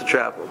mechuyev to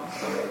travel.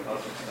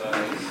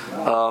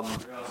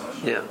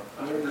 Yeah.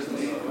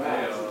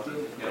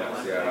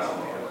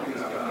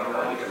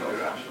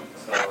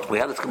 We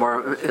had this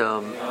Gemara.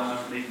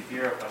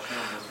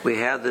 We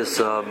had this.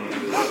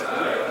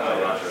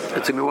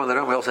 It's a new one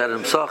that we also had in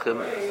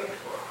Psachim.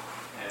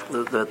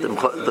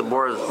 The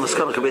more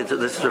Muskana could be.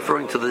 This is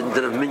referring to the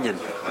din of minyan,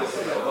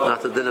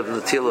 not the din of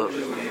Natila,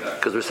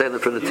 because we're saying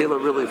that for Natila,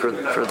 really for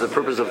the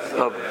purpose of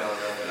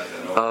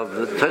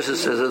the Tosha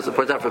says, as I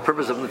point out, for the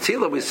purpose of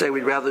Natila, we say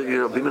we'd rather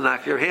be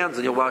menak your hands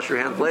and you'll wash your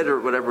hands later,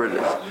 or whatever it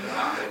is.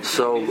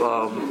 So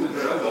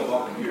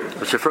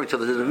It's referring to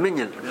the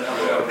minion.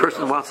 The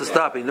person wants to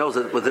stop. He knows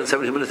that within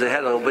 70 minutes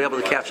ahead he'll be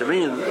able to catch a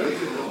minion.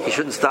 He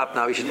shouldn't stop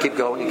now. He should keep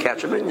going and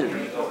catch a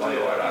minion.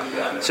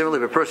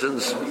 Similarly, if a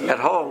person's at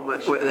home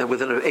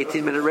within an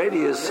 18-minute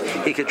radius,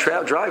 he could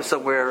drive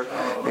somewhere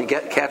and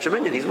catch a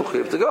minion. He's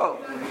mechuyev to go.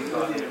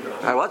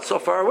 Well, that's so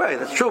far away.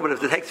 That's true, but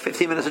if it takes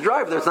 15 minutes to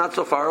drive there, it's not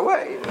so far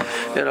away.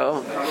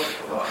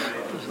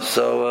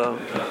 So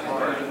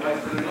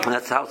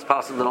that's how it's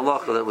possible in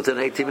Allah that within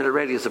an 18-minute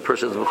radius, a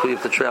person is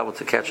mechuyev to travel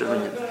to catch a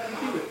minion.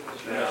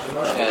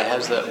 And how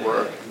does that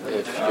work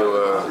if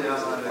you're,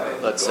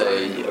 let's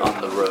say,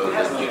 on the road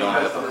and you don't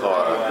have a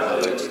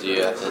car? Do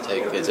you have to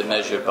take? Is it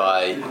measured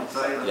by,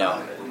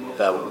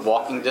 the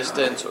walking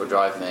distance or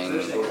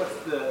driving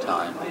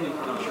time?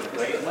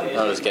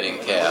 Not as getting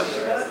a cab.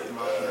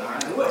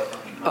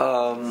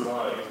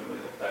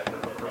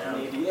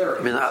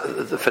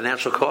 The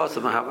financial cost.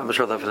 I'm not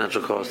sure what the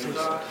financial cost is.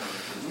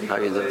 How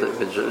you judge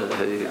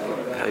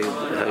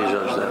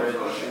that?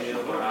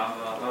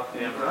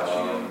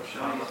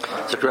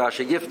 So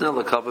Rashi Gifna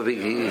Lakav,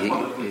 he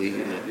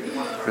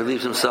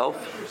relieves himself.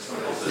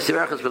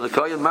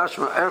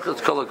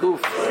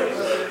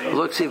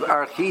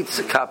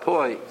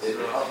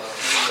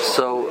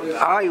 So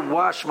I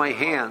wash my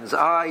hands.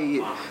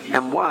 I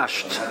am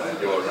washed,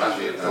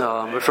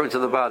 referring to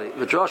the body.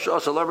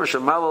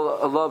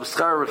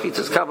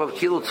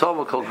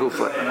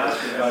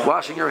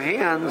 Washing your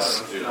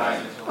hands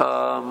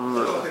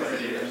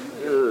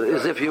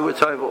as if you were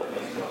table.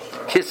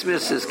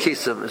 Kismis is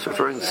kisim. It's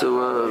referring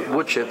to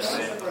wood chips.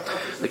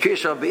 The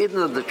Kriyashma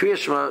beidna the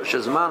Kriyashma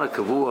shezmana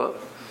kavua.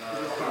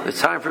 It's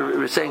time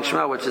for saying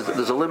Shema, which is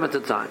there's a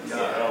limited time.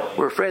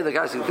 We're afraid the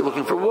guys are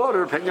looking for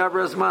water.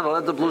 Penyabra zman. I'll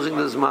end up losing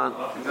the zman.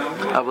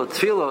 Avot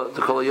tefila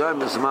to kol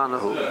yoyim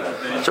zmanahu.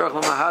 Tzarich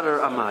l'mahadar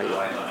amaya.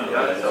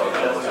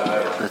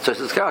 That's just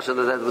a kasha.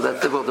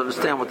 That's difficult to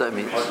understand what that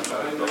means.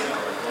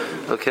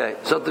 Okay,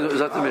 so is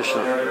that the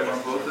Mishnah?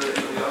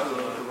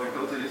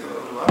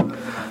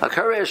 So a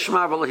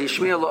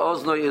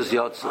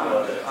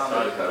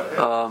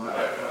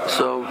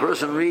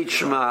person reads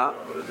Shema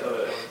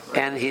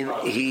and he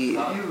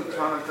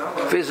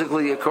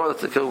physically, according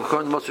to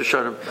Moshe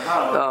Sharm,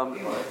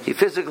 he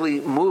physically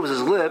moves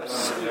his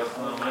lips.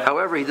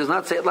 However, he does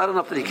not say it loud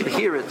enough that he can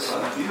hear it.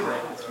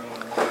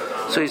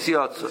 So he's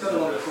Yotze.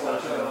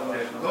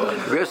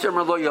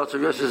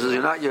 Yotze says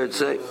you're not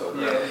Yotze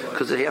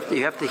because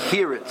you have to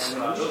hear it.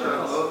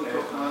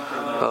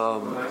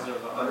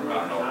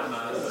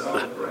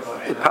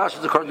 The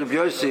Pashas according to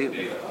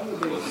Yossi,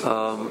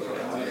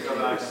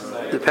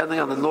 depending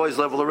on the noise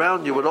level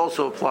around you, would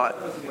also apply.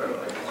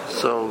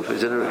 So if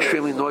he's in an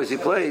extremely noisy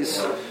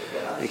place,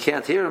 he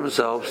can't hear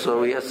himself,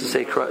 so he has to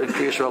say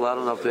Kriya Shema loud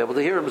enough to be able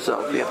to hear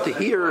himself. You have to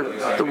hear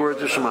the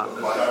words of Shema.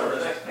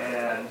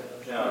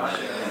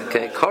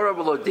 Okay,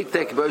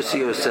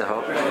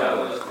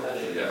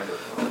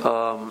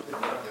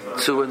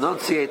 to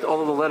enunciate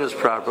all of the letters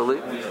properly.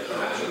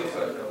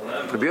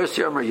 Rabbi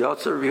Yossi Amar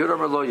Yotze, Rabbi Yehuda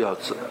Amar Lo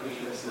Yotze.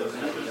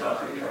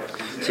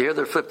 So here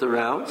they're flipped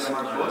around.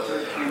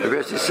 Rabbi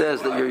Yossi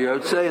says that you're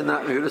Yotze, and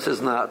Rabbi Yehuda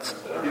says not.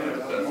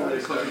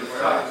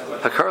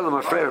 Hakar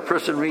l'mafrei, a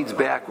person reads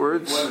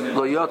backwards.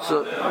 Lo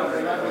Yotze,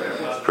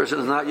 person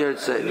is not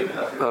Yotze.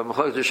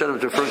 Machlokes Rishonim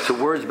is referring to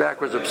words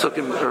backwards, or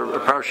psukim, or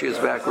parshias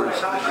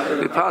backwards.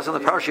 We pass on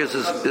the parshias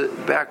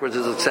backwards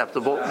is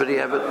acceptable, but you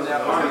have it.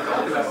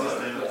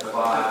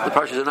 The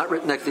parshas are not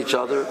written next to each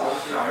other,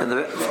 and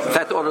in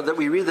fact, the order that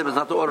we read them is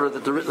not the order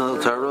that they're written in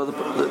the Torah.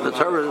 The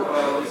Torah,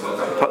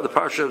 the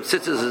parsha of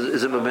Tzitzis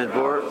is in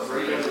Bamidbar,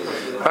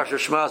 the parsha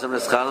of Shema is in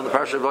Neschan, and the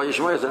parsha of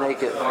Vayishmoy is in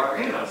Eiket.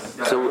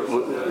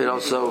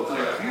 So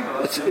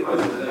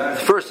the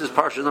first is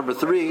parsha number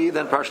 3,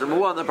 then parsha number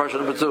 1, then parsha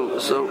number 2.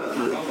 So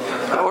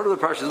the order of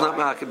the parsha is not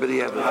Ma'akeh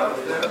B'diavad.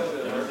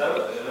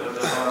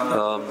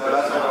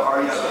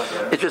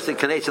 Interesting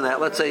connection that.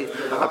 Let's say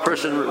a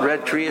person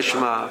read Kriya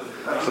Shema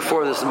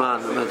before this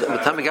man. By the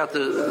time he got to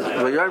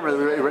Vayayim,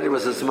 already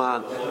was this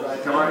man.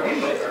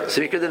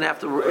 So he didn't have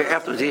to.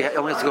 Afterwards, he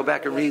only has to go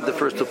back and read the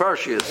first 2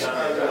 parshias,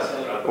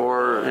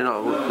 or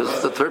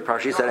because the third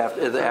parsha he said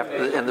after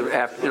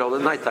the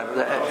nighttime,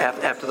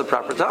 after the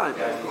proper time.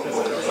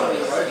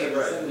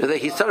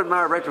 He started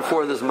Mara right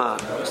before this man.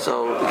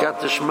 So he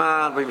got to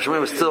Shema, but Shema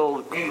was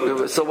still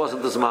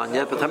wasn't this man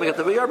yet. By the time he got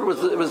to Vayayim,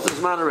 it was this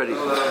man already.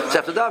 So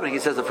after davening, he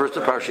says the first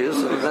 2 parshias,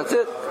 and that's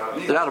it.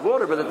 They're out of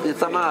order, but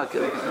it's a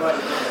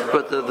ma'akeh.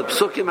 But the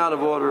psukim out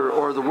of order,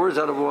 or the words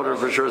out of order,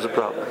 for sure is a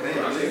problem.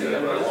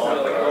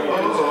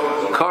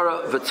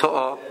 Kara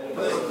v'to'a.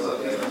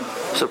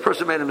 So a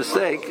person made a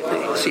mistake,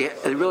 and he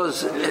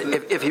realized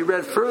if he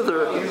read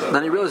further,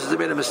 then he realizes he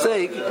made a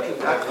mistake.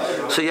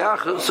 So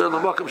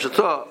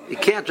he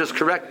can't just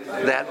correct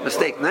that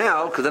mistake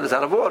now, because then it's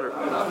out of order.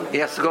 He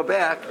has to go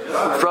back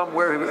from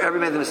wherever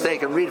he made the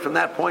mistake and read from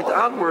that point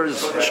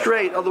onwards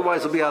straight,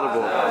 otherwise it'll be out of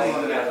order.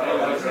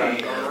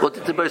 What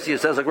did the Bersi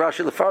says, like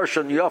Rashi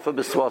Lefarshan Yafa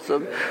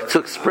B'Swasam, to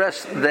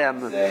express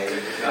them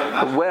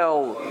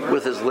well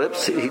with his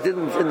lips. He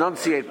didn't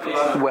enunciate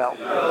well.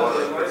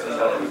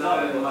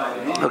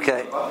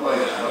 Okay,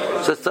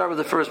 so let's start with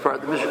the first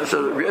part.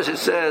 So Rabbi Yossi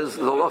says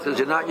the law is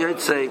you're not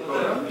Yotzei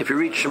if you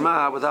read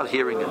Shema without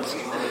hearing it.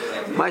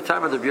 My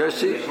time with Rabbi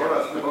Yossi,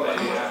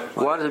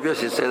 why does Rabbi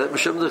Yossi say that?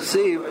 Mishum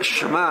L'Chsiv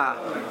Shema.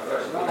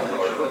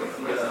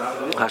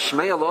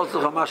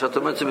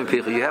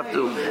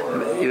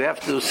 You have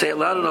to say it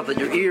loud enough that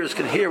your ears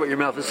can hear what your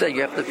mouth is saying.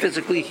 You have to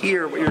physically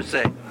hear what you're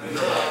saying.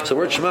 So the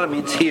word Shema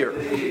means hear.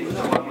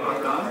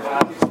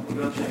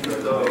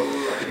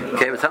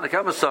 Okay, but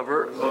Tanakama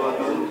Savar,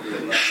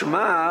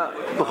 Shema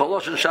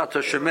b'choloshin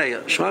shato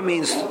shemeya. Shema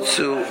means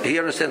to. He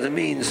understands it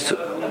means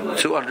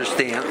to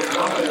understand.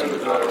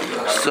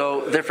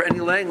 So therefore, any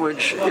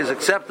language is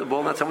acceptable.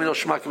 And that's how we know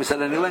Shema can be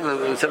said in any language.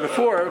 Like we said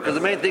before, because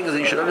the main thing is that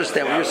you should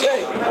understand what you're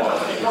saying.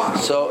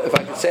 So if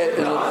I can say it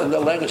in the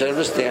language I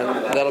understand,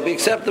 that'll be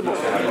acceptable.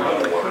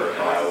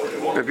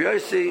 Rabbi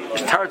Yossi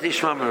Tarti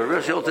Shema. Rabbi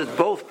Yossi holds that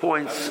both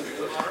points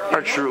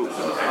are true.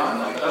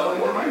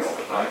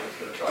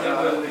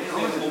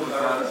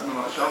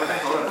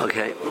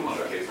 Okay.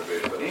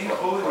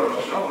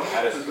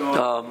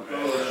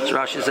 So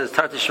Rashi says,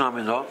 "Tarti Shema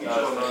Mino."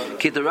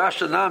 Ki the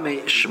Rashi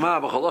Nami Shema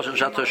b'choloshin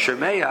shato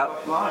shemeya.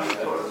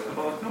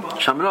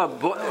 Shamino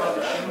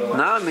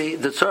Nami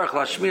the tzarich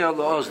lashmiya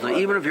laozna.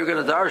 Even if you're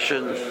going to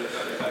darshan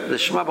the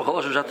Shema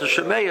b'choloshin shato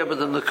shemeya, but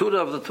the nakuda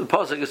of the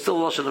pasuk is still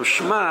lashon of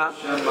Shema,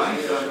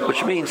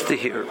 which means to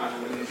hear.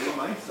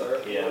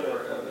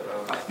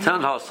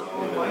 Tan Hasan.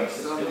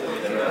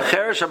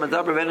 Cheresh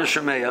Amadaber Ben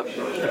Shemeya,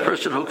 a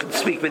person who can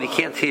speak but he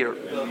can't hear.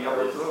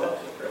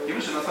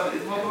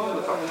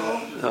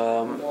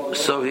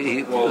 So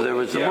there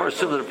was more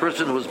assumed that a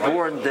person who was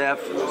born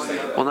deaf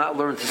will not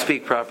learn to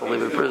speak properly.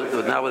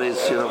 But nowadays,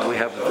 we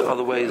have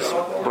other ways.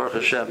 Baruch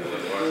Hashem. Do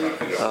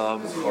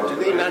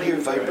they not hear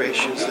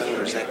vibrations, then,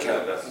 or does that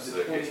count?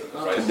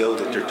 To know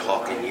that they're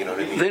talking, you know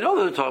what I mean? They know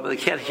that they're talking, but they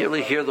can't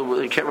really hear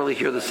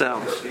the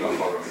sounds.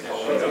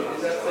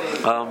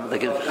 They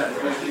can,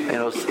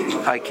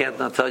 I can't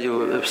not tell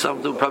you if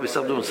some do, probably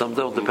some do and some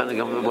don't,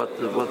 depending on what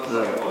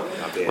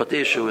the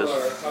issue is.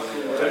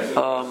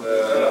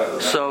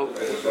 So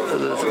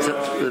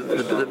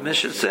the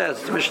mission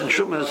says the mission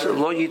Truma is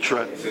lo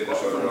yitra.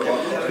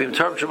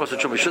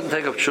 We shouldn't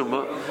take up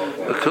Truma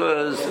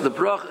because the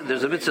brach.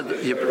 There's a mitzvah.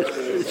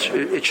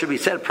 It should be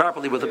said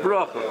properly with the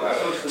bracha.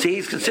 See,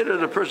 he's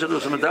considered a person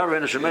who's a medaber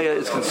and a shemeya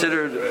is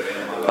considered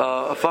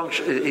a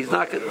function. He's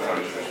not.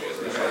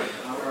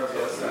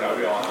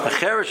 A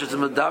cherish is a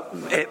medaber,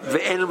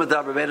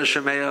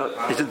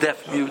 is a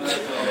deaf mute,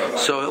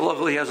 so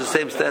luckily he has the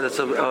same status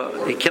of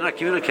he cannot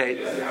communicate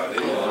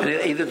in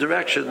either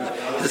direction.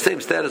 It's the same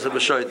status of a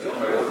shoit,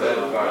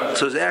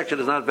 so his action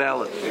is not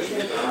valid.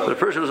 But a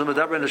person who's a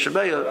medaber and a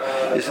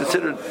shemeya is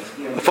considered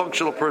a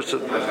functional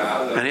person,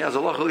 and he has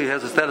luckily he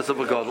has the status of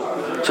a gadol.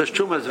 So his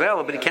truma is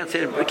valid, but he can't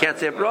say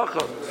a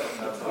bracha.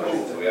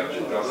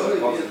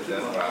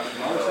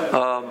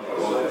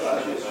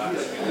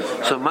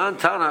 So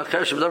Montana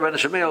Cheresh Medaber and a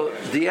shemeya.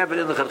 The Abbot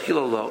in the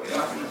Chadchila law.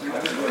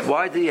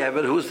 Why the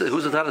Abbot? Who's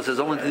the Tana says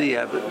only the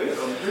Abbot? Rabbi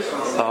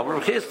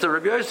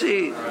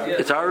Yossi,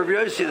 it's our Rabbi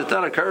Yossi. The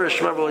Tana Karish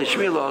Shema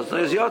Shmi laws.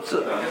 There's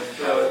Yotze.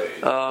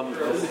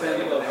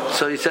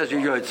 So he says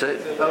you're Yotze.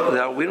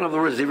 Now we don't have the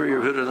words Zibur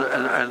Yehud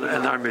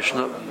and our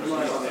Mishnah.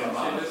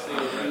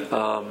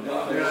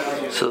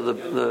 So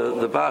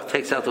the Bach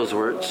takes out those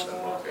words.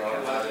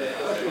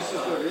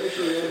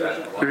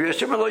 Rabbi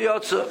Yossi lo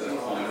Yotze.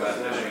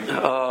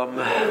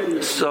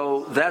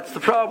 So that's the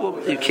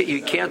problem. You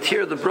can't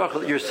hear the bracha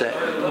that you're saying.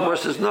 The Gemara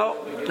says no.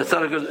 It's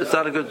not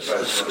a good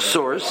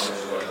source.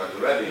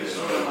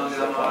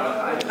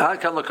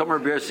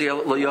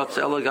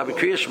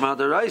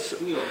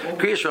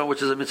 Kriyashma,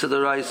 which is a mitzvah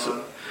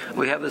deraisa.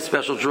 We have this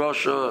special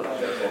drosha.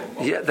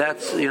 Yeah,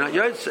 that's you're not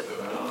yotze.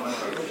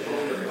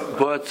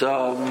 But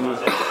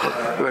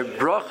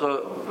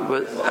bracha,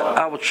 but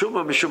our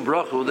truma mishum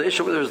bracha. The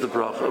issue there is the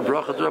bracha.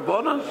 Bracha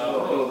d'Rabbanan.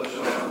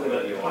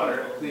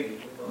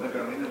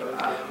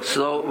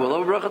 So,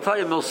 well, bracha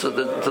taya milsa.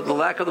 The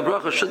lack of the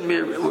bracha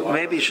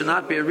should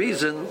not be a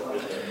reason,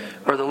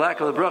 or the lack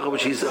of the bracha,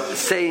 which he's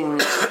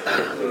saying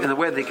in the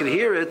way they can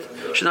hear it,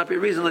 should not be a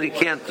reason that he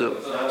can't do.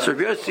 So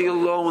Rabbi Yossi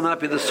alone will not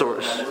be the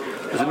source,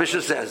 as the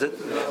Mishnah says it.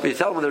 But you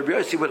tell him that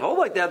Rabbi Yossi would hold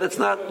like that. That's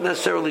not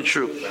necessarily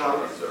true.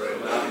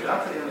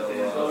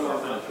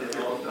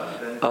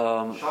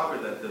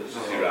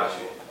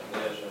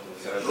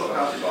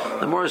 The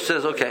Gemara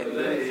says, okay,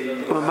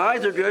 the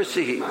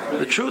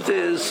truth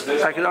is,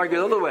 I can argue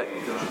the other way.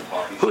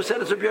 Who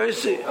said it's Rabbi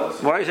Yossi?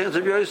 Why are you saying it's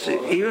Rabbi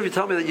Yossi? Even if you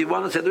tell me that you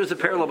want to say there's a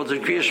parallel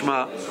between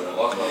Kriyashma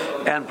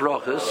and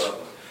Brachos,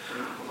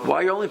 why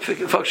are you only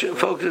focusing on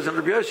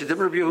Rabbi Yossi? Didn't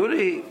Rabbi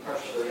Yehudi?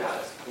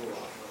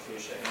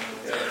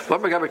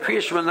 What about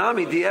Kriyashma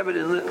Nami? The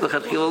evidence in the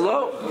Chadchila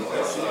law.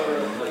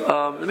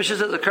 The Mishnah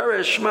says the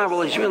Karesh Shema, well,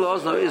 Yishmi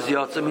Lozno is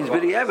Yotze, means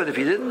B'diavad. If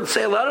you didn't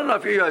say loud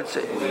enough, you're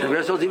Yotze. And the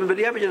rest of even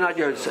B'diavad, you're not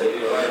Yotze.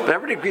 But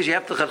everybody agrees you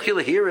have to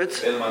Chachila hear it.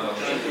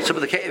 So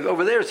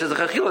over there it says the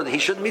Chachila, he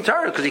shouldn't be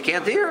tired because he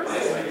can't hear.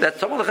 That's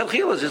some of the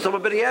Chachilas, it's some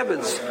of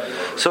B'diavads.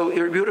 So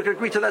Yehuda could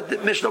agree to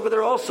that Mishnah over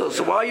there also.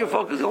 So why are you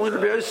focusing only on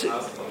Rabbi Yossi?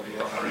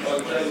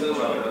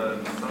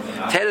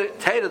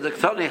 Teda the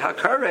Ktani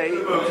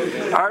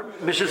Hakare, our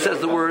Mishnah says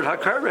the word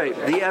Hakare,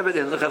 the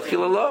evidence, the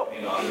Chachila lo.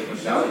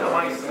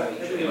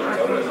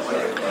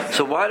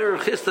 So why do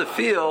Rav Chisda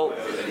feel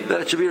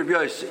that it should be Rabbi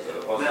Yossi?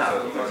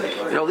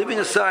 Leaving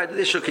aside the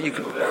issue, can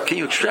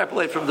you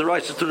extrapolate from the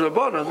Rises to the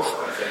Rabbanans,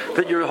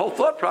 but your whole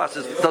thought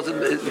process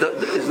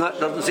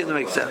doesn't seem to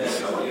make sense.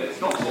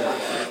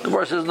 The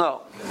Gemara says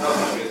no.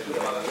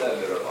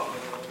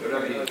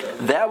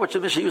 That which the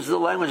Mishnah uses the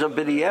language of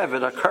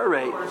B'diavad,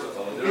 Hakare,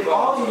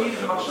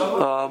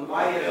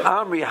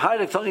 Amri,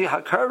 Haidek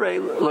Hakare,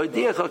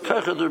 Loidiach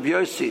HaKachad Rabbi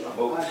Yossi.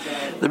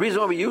 The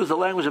reason why we use the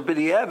language of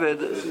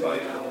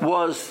B'diavad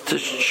was to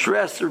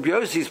stress Rabbi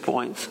Yossi's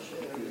points.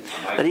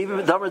 And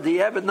even Damar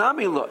Diavad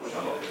Nami Lo.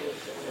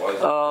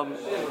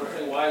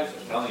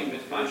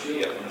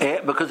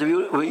 Because if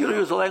you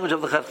use the language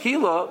of the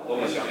Chachila,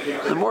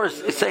 the more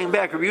it's saying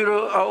back, Rabbi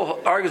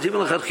Yehuda argues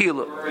even the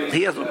Chachila.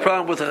 He has a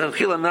problem with the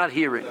Chachila not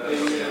hearing.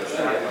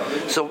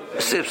 So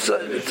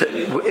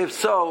if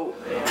so,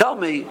 tell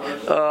me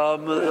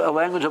a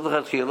language of the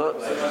Chachila.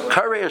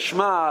 Karei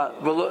Shema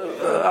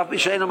Af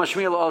Misheina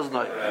Mashmiel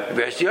Oznai.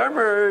 V'Yasi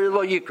Armer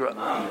Lo Yikra.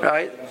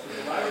 Right?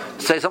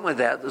 Say something like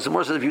that. The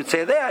more says if you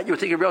say that, you would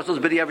think Rabbi Yosef's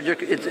B'diavad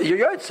you're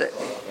Yotze.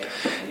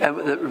 And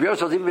Rabbi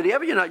Yosef's even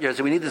B'diavad you're not Yotze.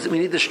 We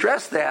need to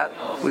stress that.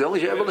 We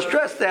only are able to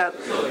stress that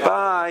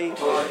by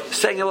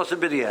saying Elos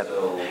and B'diavad.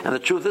 And the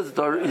truth is,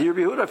 Rabbi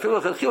Yehuda feel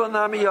the Chachila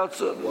Nami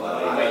Yotze.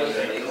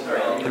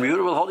 Rabbi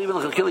Yehuda will hold even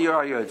the Chachila you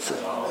are Yotze.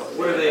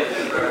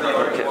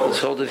 Okay, let's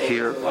hold it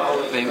here.